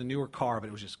nightmare. It was a newer car, but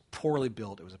it was just poorly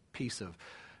built. It was a piece of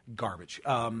garbage.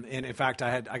 And in fact,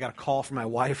 I got a call from my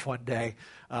wife one day.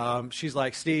 She's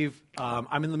like, Steve,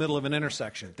 I'm in the middle of an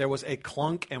intersection. There was a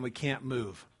clunk and we can't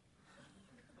move.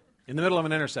 In the middle of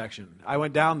an intersection. I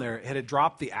went down there. It had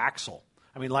dropped the axle.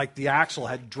 I mean, like the axle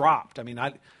had dropped. I mean,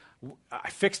 I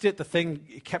fixed it. The thing,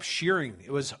 it kept shearing.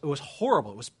 It was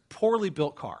horrible. It was a poorly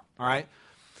built car, all right?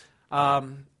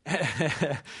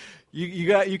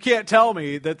 You can't tell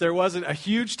me that there wasn't a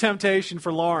huge temptation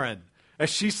for Lauren as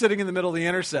she's sitting in the middle of the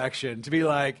intersection to be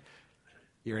like,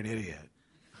 you're an idiot.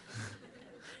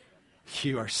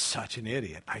 You are such an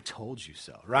idiot. I told you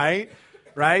so, right?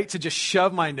 Right? To just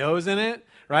shove my nose in it,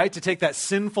 right? To take that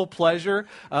sinful pleasure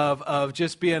of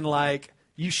just being like,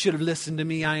 you should have listened to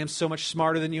me. I am so much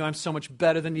smarter than you. I'm so much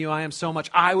better than you.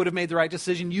 I would have made the right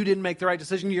decision. You didn't make the right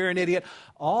decision. You're an idiot.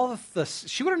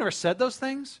 She would have never said those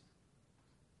things.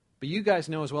 But you guys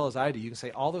know as well as I do, you can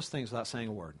say all those things without saying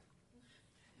a word.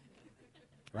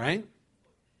 Right?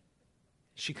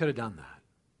 She could have done that.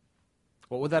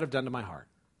 What would that have done to my heart?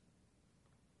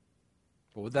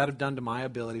 What would that have done to my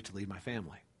ability to lead my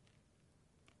family?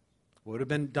 What would have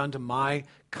been done to my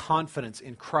confidence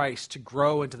in Christ to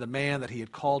grow into the man that he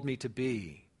had called me to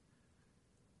be?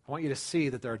 I want you to see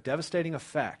that there are devastating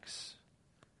effects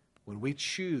when we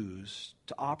choose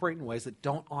to operate in ways that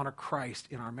don't honor Christ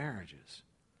in our marriages.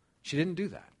 She didn't do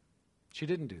that. She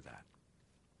didn't do that.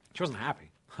 She wasn't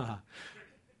happy.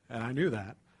 And I knew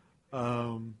that.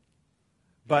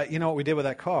 But you know what we did with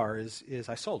that car is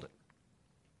I sold it.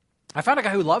 I found a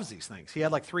guy who loves these things. He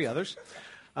had like 3 others.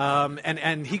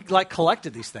 And he like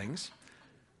collected these things.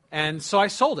 And so I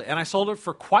sold it. And I sold it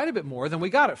for quite a bit more than we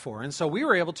got it for. And so we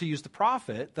were able to use the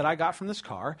profit that I got from this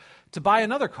car to buy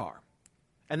another car.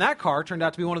 And that car turned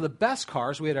out to be one of the best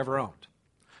cars we had ever owned.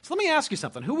 So let me ask you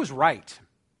something. Who was right?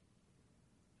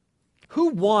 Who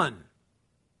won?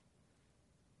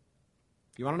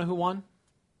 You want to know who won?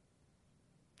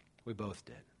 We both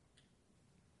did.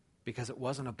 Because it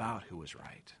wasn't about who was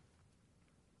right.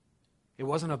 It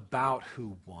wasn't about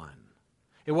who won.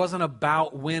 It wasn't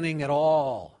about winning at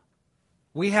all.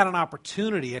 We had an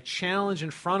opportunity, a challenge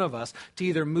in front of us to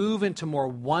either move into more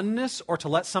oneness or to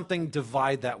let something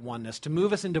divide that oneness, to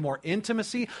move us into more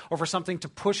intimacy or for something to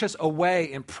push us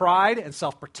away in pride and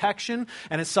self-protection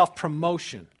and in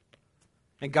self-promotion.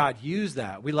 And God used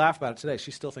that. We laugh about it today.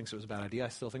 She still thinks it was a bad idea. I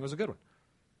still think it was a good one.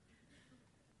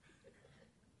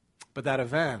 But that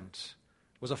event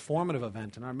was a formative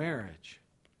event in our marriage.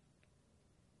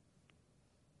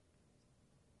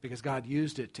 Because God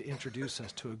used it to introduce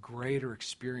us to a greater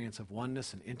experience of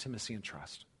oneness and intimacy and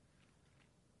trust.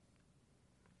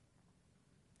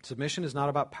 Submission is not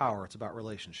about power, it's about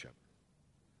relationship.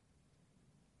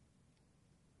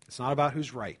 It's not about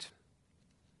who's right.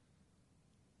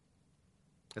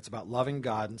 It's about loving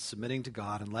God and submitting to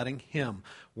God and letting Him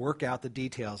work out the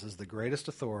details as the greatest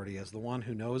authority, as the one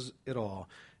who knows it all,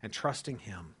 and trusting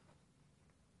Him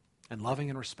and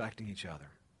loving and respecting each other.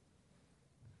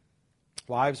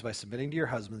 Wives, by submitting to your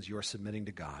husbands, you are submitting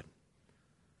to God,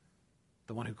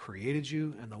 the one who created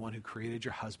you and the one who created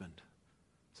your husband,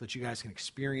 so that you guys can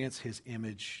experience His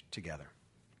image together.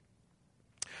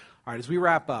 All right, as we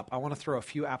wrap up, I want to throw a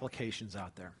few applications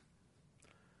out there.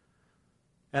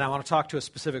 And I want to talk to a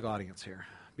specific audience here,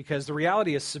 because the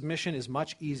reality is submission is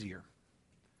much easier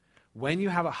when you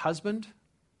have a husband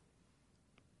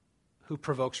who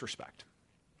provokes respect.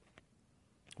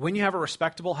 When you have a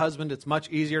respectable husband, it's much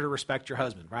easier to respect your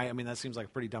husband, right? I mean, that seems like a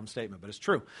pretty dumb statement, but it's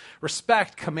true.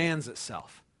 Respect commands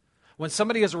itself. When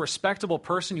somebody is a respectable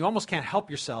person, you almost can't help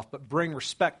yourself but bring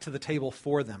respect to the table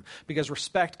for them because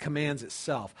respect commands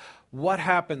itself. What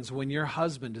happens when your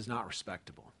husband is not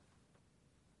respectable?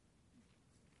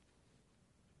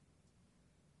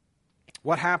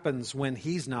 What happens when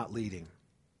he's not leading?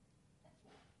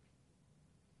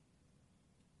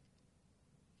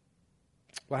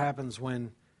 What happens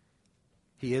when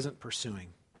he isn't pursuing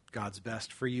God's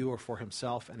best for you or for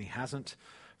himself, and he hasn't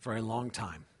for a long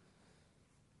time?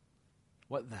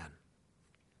 What then?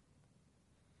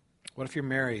 What if you're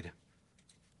married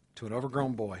to an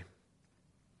overgrown boy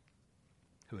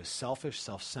who is selfish,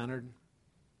 self-centered,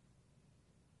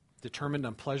 determined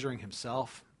on pleasuring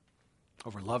himself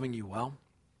over loving you well?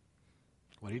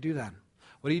 What do you do then?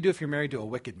 What do you do if you're married to a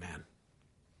wicked man?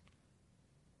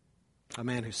 A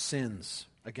man who sins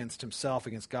against himself,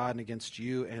 against God, and against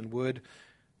you, and would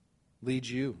lead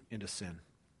you into sin?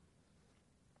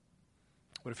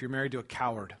 What if you're married to a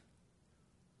coward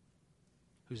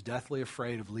who's deathly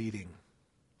afraid of leading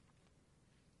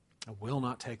and will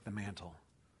not take the mantle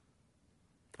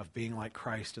of being like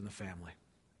Christ in the family?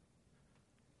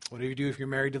 What do you do if you're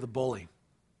married to the bully,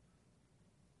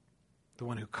 the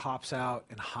one who cops out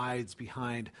and hides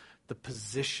behind the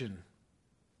position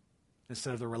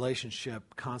instead of the relationship,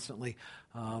 constantly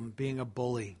being a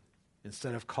bully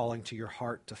instead of calling to your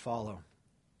heart to follow?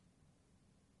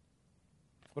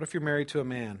 What if you're married to a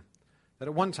man that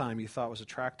at one time you thought was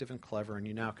attractive and clever, and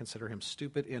you now consider him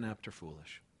stupid, inept, or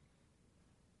foolish?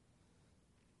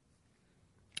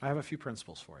 I have a few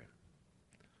principles for you.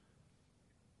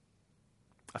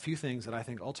 A few things that I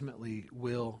think ultimately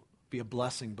will be a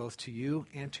blessing both to you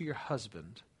and to your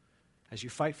husband as you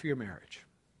fight for your marriage.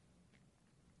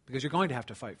 Because you're going to have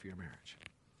to fight for your marriage.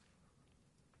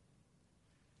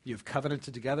 You've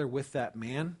covenanted together with that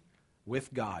man,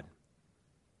 with God.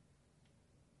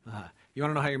 You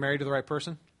want to know how you're married to the right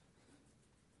person?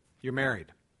 You're married.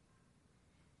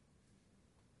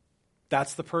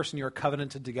 That's the person you're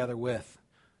covenanted together with.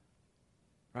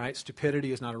 Right?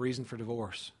 Stupidity is not a reason for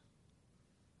divorce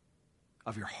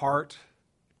of your heart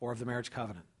or of the marriage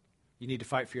covenant. You need to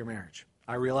fight for your marriage.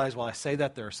 I realize while I say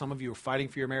that, there are some of you who are fighting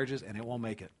for your marriages and it won't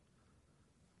make it.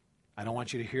 I don't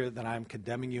want you to hear that I'm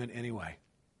condemning you in any way.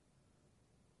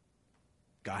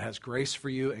 God has grace for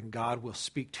you, and God will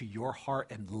speak to your heart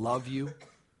and love you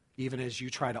even as you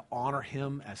try to honor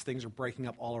him as things are breaking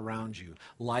up all around you.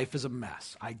 Life is a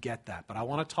mess. I get that. But I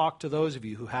want to talk to those of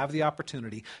you who have the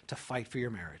opportunity to fight for your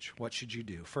marriage. What should you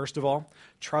do? First of all,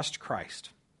 trust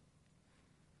Christ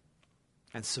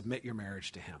and submit your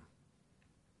marriage to him.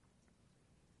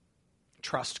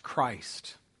 Trust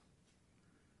Christ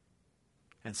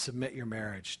and submit your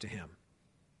marriage to him.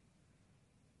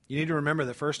 You need to remember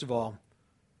that, first of all,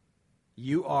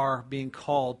 you are being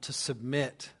called to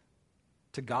submit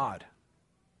to God.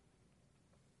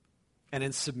 And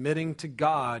in submitting to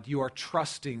God, you are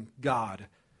trusting God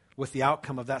with the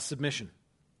outcome of that submission.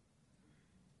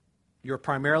 You're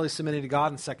primarily submitting to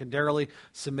God and secondarily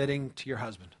submitting to your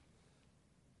husband.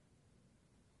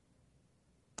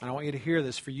 And I want you to hear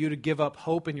this. For you to give up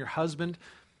hope in your husband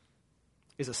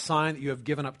is a sign that you have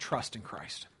given up trust in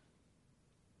Christ.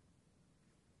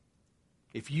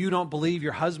 If you don't believe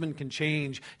your husband can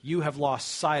change, you have lost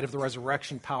sight of the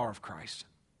resurrection power of Christ.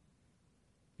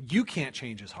 You can't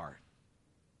change his heart,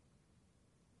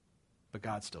 but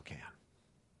God still can.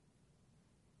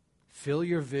 Fill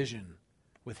your vision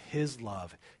with his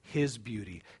love, his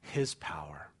beauty, his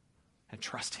power, and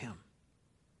trust him.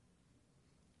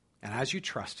 And as you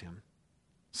trust him,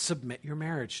 submit your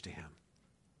marriage to him.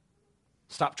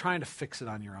 Stop trying to fix it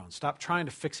on your own. Stop trying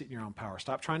to fix it in your own power.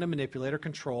 Stop trying to manipulate or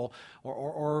control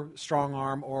or strong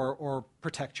arm or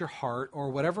protect your heart or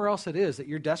whatever else it is that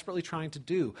you're desperately trying to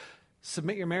do.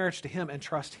 Submit your marriage to him and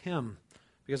trust him,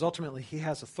 because ultimately he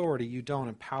has authority you don't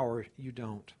and power you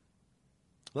don't.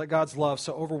 Let God's love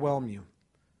so overwhelm you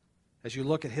as you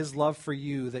look at his love for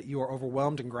you that you are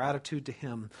overwhelmed in gratitude to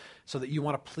him, so that you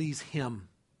want to please him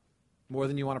more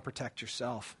than you want to protect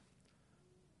yourself.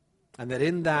 And that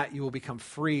in that you will become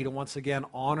free to once again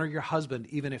honor your husband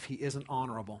even if he isn't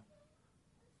honorable.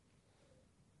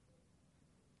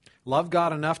 Love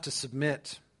God enough to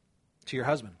submit to your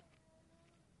husband.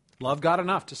 Love God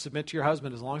enough to submit to your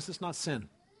husband as long as it's not sin.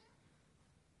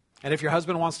 And if your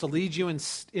husband wants to lead you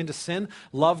into sin,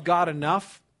 love God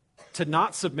enough to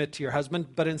not submit to your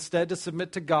husband, but instead to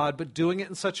submit to God, but doing it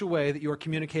in such a way that you are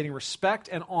communicating respect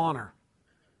and honor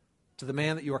to the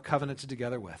man that you are covenanted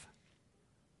together with.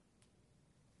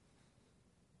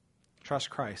 Trust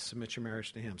Christ. Submit your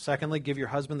marriage to him. Secondly, give your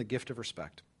husband the gift of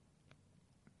respect.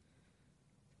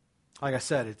 Like I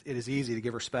said, it is easy to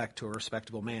give respect to a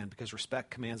respectable man because respect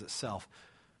commands itself.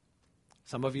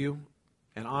 Some of you,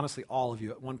 and honestly all of you,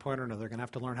 at one point or another, are going to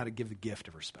have to learn how to give the gift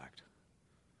of respect.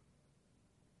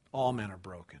 All men are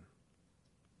broken.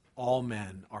 All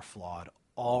men are flawed.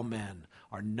 All men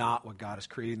are not what God is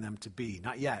creating them to be.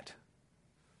 Not yet.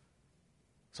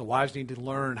 So wives need to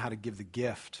learn how to give the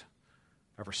gift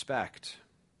of respect.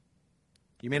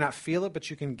 You may not feel it, but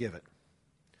you can give it.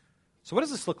 So what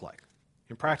does this look like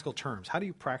in practical terms? How do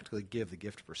you practically give the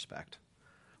gift of respect?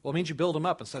 Well, it means you build him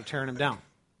up instead of tearing him down.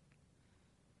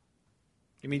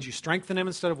 It means you strengthen him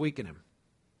instead of weaken him.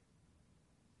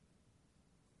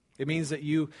 It means that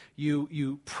you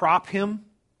prop him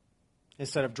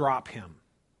instead of drop him,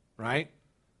 right? It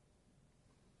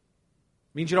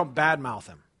means you don't badmouth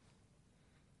him.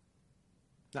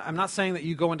 Now, I'm not saying that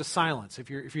you go into silence. If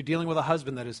you're dealing with a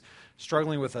husband that is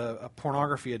struggling with a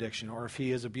pornography addiction, or if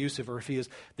he is abusive, or if he is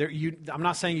there, I'm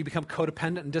not saying you become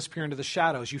codependent and disappear into the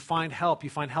shadows. You find help. You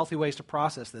find healthy ways to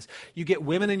process this. You get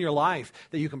women in your life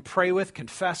that you can pray with,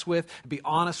 confess with, be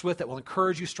honest with, that will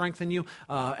encourage you, strengthen you,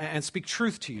 and speak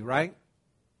truth to you, right?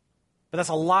 But that's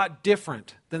a lot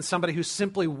different than somebody who's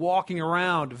simply walking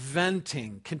around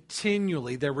venting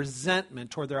continually their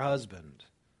resentment toward their husband.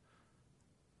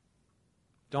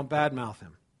 Don't badmouth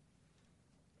him.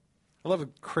 I love a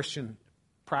Christian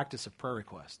practice of prayer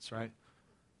requests, right?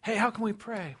 Hey, how can we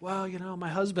pray? Well, my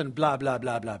husband, blah, blah,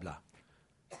 blah, blah, blah.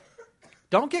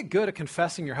 Don't get good at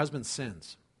confessing your husband's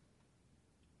sins.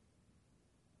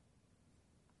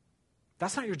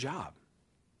 That's not your job.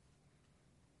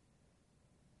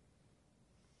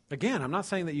 Again, I'm not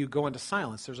saying that you go into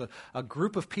silence. There's a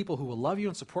group of people who will love you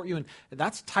and support you, and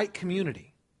that's tight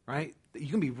community, right? You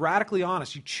can be radically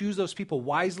honest. You choose those people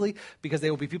wisely because they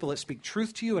will be people that speak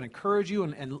truth to you and encourage you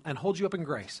and hold you up in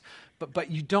grace.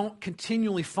 But you don't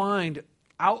continually find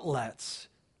outlets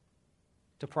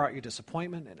to pour out your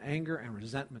disappointment and anger and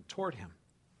resentment toward him.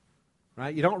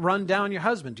 Right? You don't run down your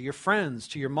husband to your friends,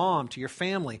 to your mom, to your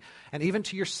family, and even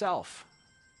to yourself.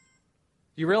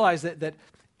 You realize that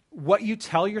what you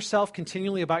tell yourself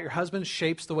continually about your husband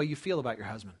shapes the way you feel about your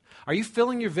husband. Are you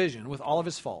filling your vision with all of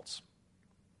his faults?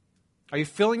 Are you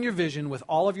filling your vision with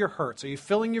all of your hurts? Are you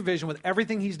filling your vision with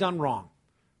everything he's done wrong?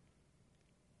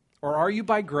 Or are you,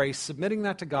 by grace, submitting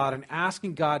that to God and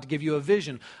asking God to give you a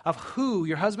vision of who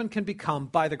your husband can become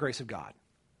by the grace of God?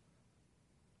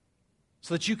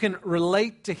 So that you can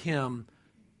relate to him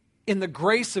in the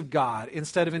grace of God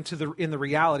instead of in the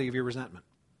reality of your resentment.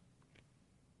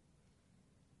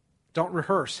 Don't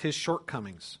rehearse his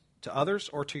shortcomings to others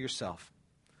or to yourself.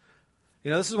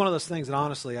 This is one of those things that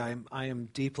honestly I am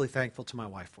deeply thankful to my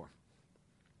wife for.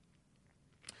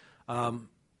 I'm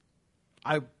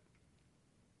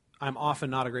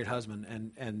often not a great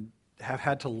husband and have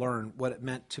had to learn what it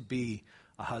meant to be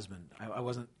a husband. I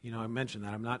wasn't, I mentioned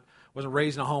that. Wasn't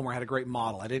raised in a home where I had a great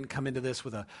model. I didn't come into this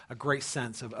with a great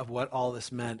sense of what all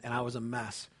this meant, and I was a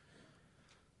mess.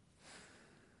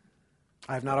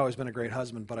 I have not always been a great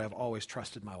husband, but I have always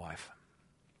trusted my wife.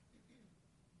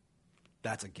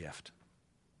 That's a gift.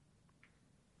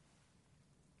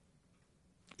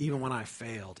 Even when I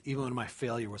failed, even when my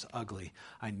failure was ugly,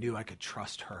 I knew I could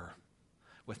trust her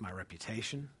with my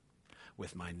reputation,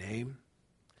 with my name,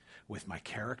 with my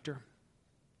character.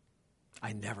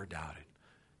 I never doubted.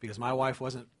 Because my wife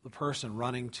wasn't the person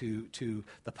running to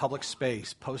the public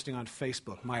space, posting on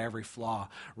Facebook my every flaw,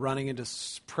 running into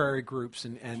prayer groups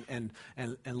and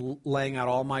laying out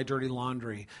all my dirty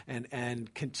laundry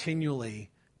and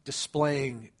continually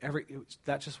displaying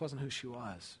that just wasn't who she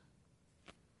was.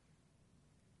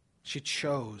 She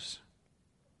chose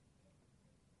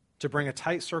to bring a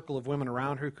tight circle of women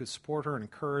around her who could support her and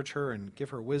encourage her and give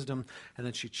her wisdom, and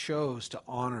then she chose to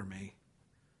honor me.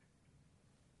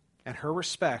 And her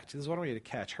respect, this is what I want you to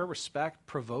catch, her respect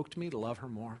provoked me to love her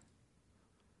more.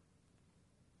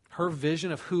 Her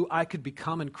vision of who I could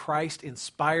become in Christ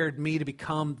inspired me to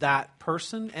become that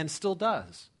person, and still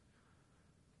does.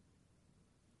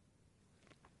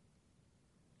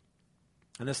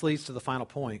 And this leads to the final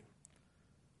point.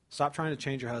 Stop trying to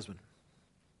change your husband.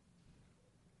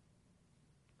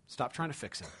 Stop trying to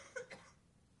fix him.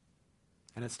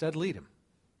 And instead lead him.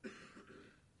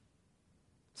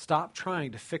 Stop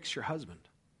trying to fix your husband.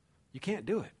 You can't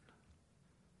do it.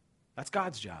 That's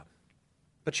God's job.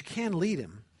 But you can lead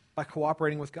him by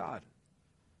cooperating with God.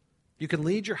 You can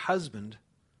lead your husband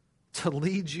to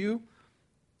lead you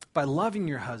by loving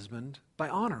your husband, by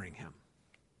honoring him.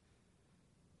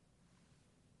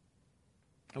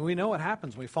 And we know what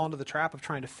happens when we fall into the trap of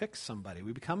trying to fix somebody.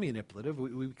 We become manipulative.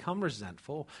 We become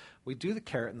resentful. We do the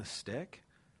carrot and the stick.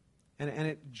 And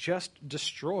it just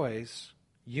destroys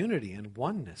unity and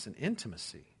oneness and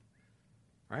intimacy.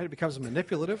 Right? It becomes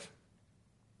manipulative.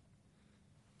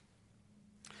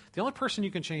 The only person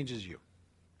you can change is you.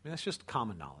 I mean, that's just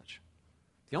common knowledge.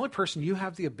 The only person you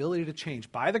have the ability to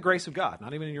change by the grace of God,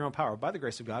 not even in your own power, by the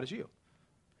grace of God, is you.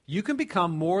 You can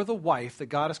become more the wife that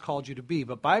God has called you to be,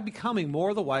 but by becoming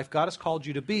more the wife God has called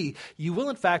you to be, you will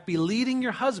in fact be leading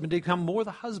your husband to become more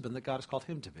the husband that God has called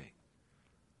him to be.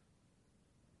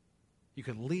 You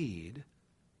can lead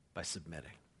by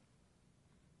submitting.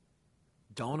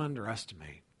 Don't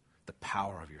underestimate the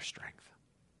power of your strength.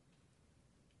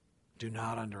 Do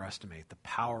not underestimate the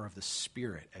power of the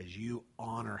Spirit as you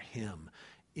honor him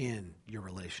in your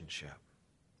relationship.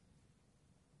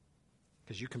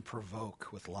 Because you can provoke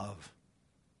with love.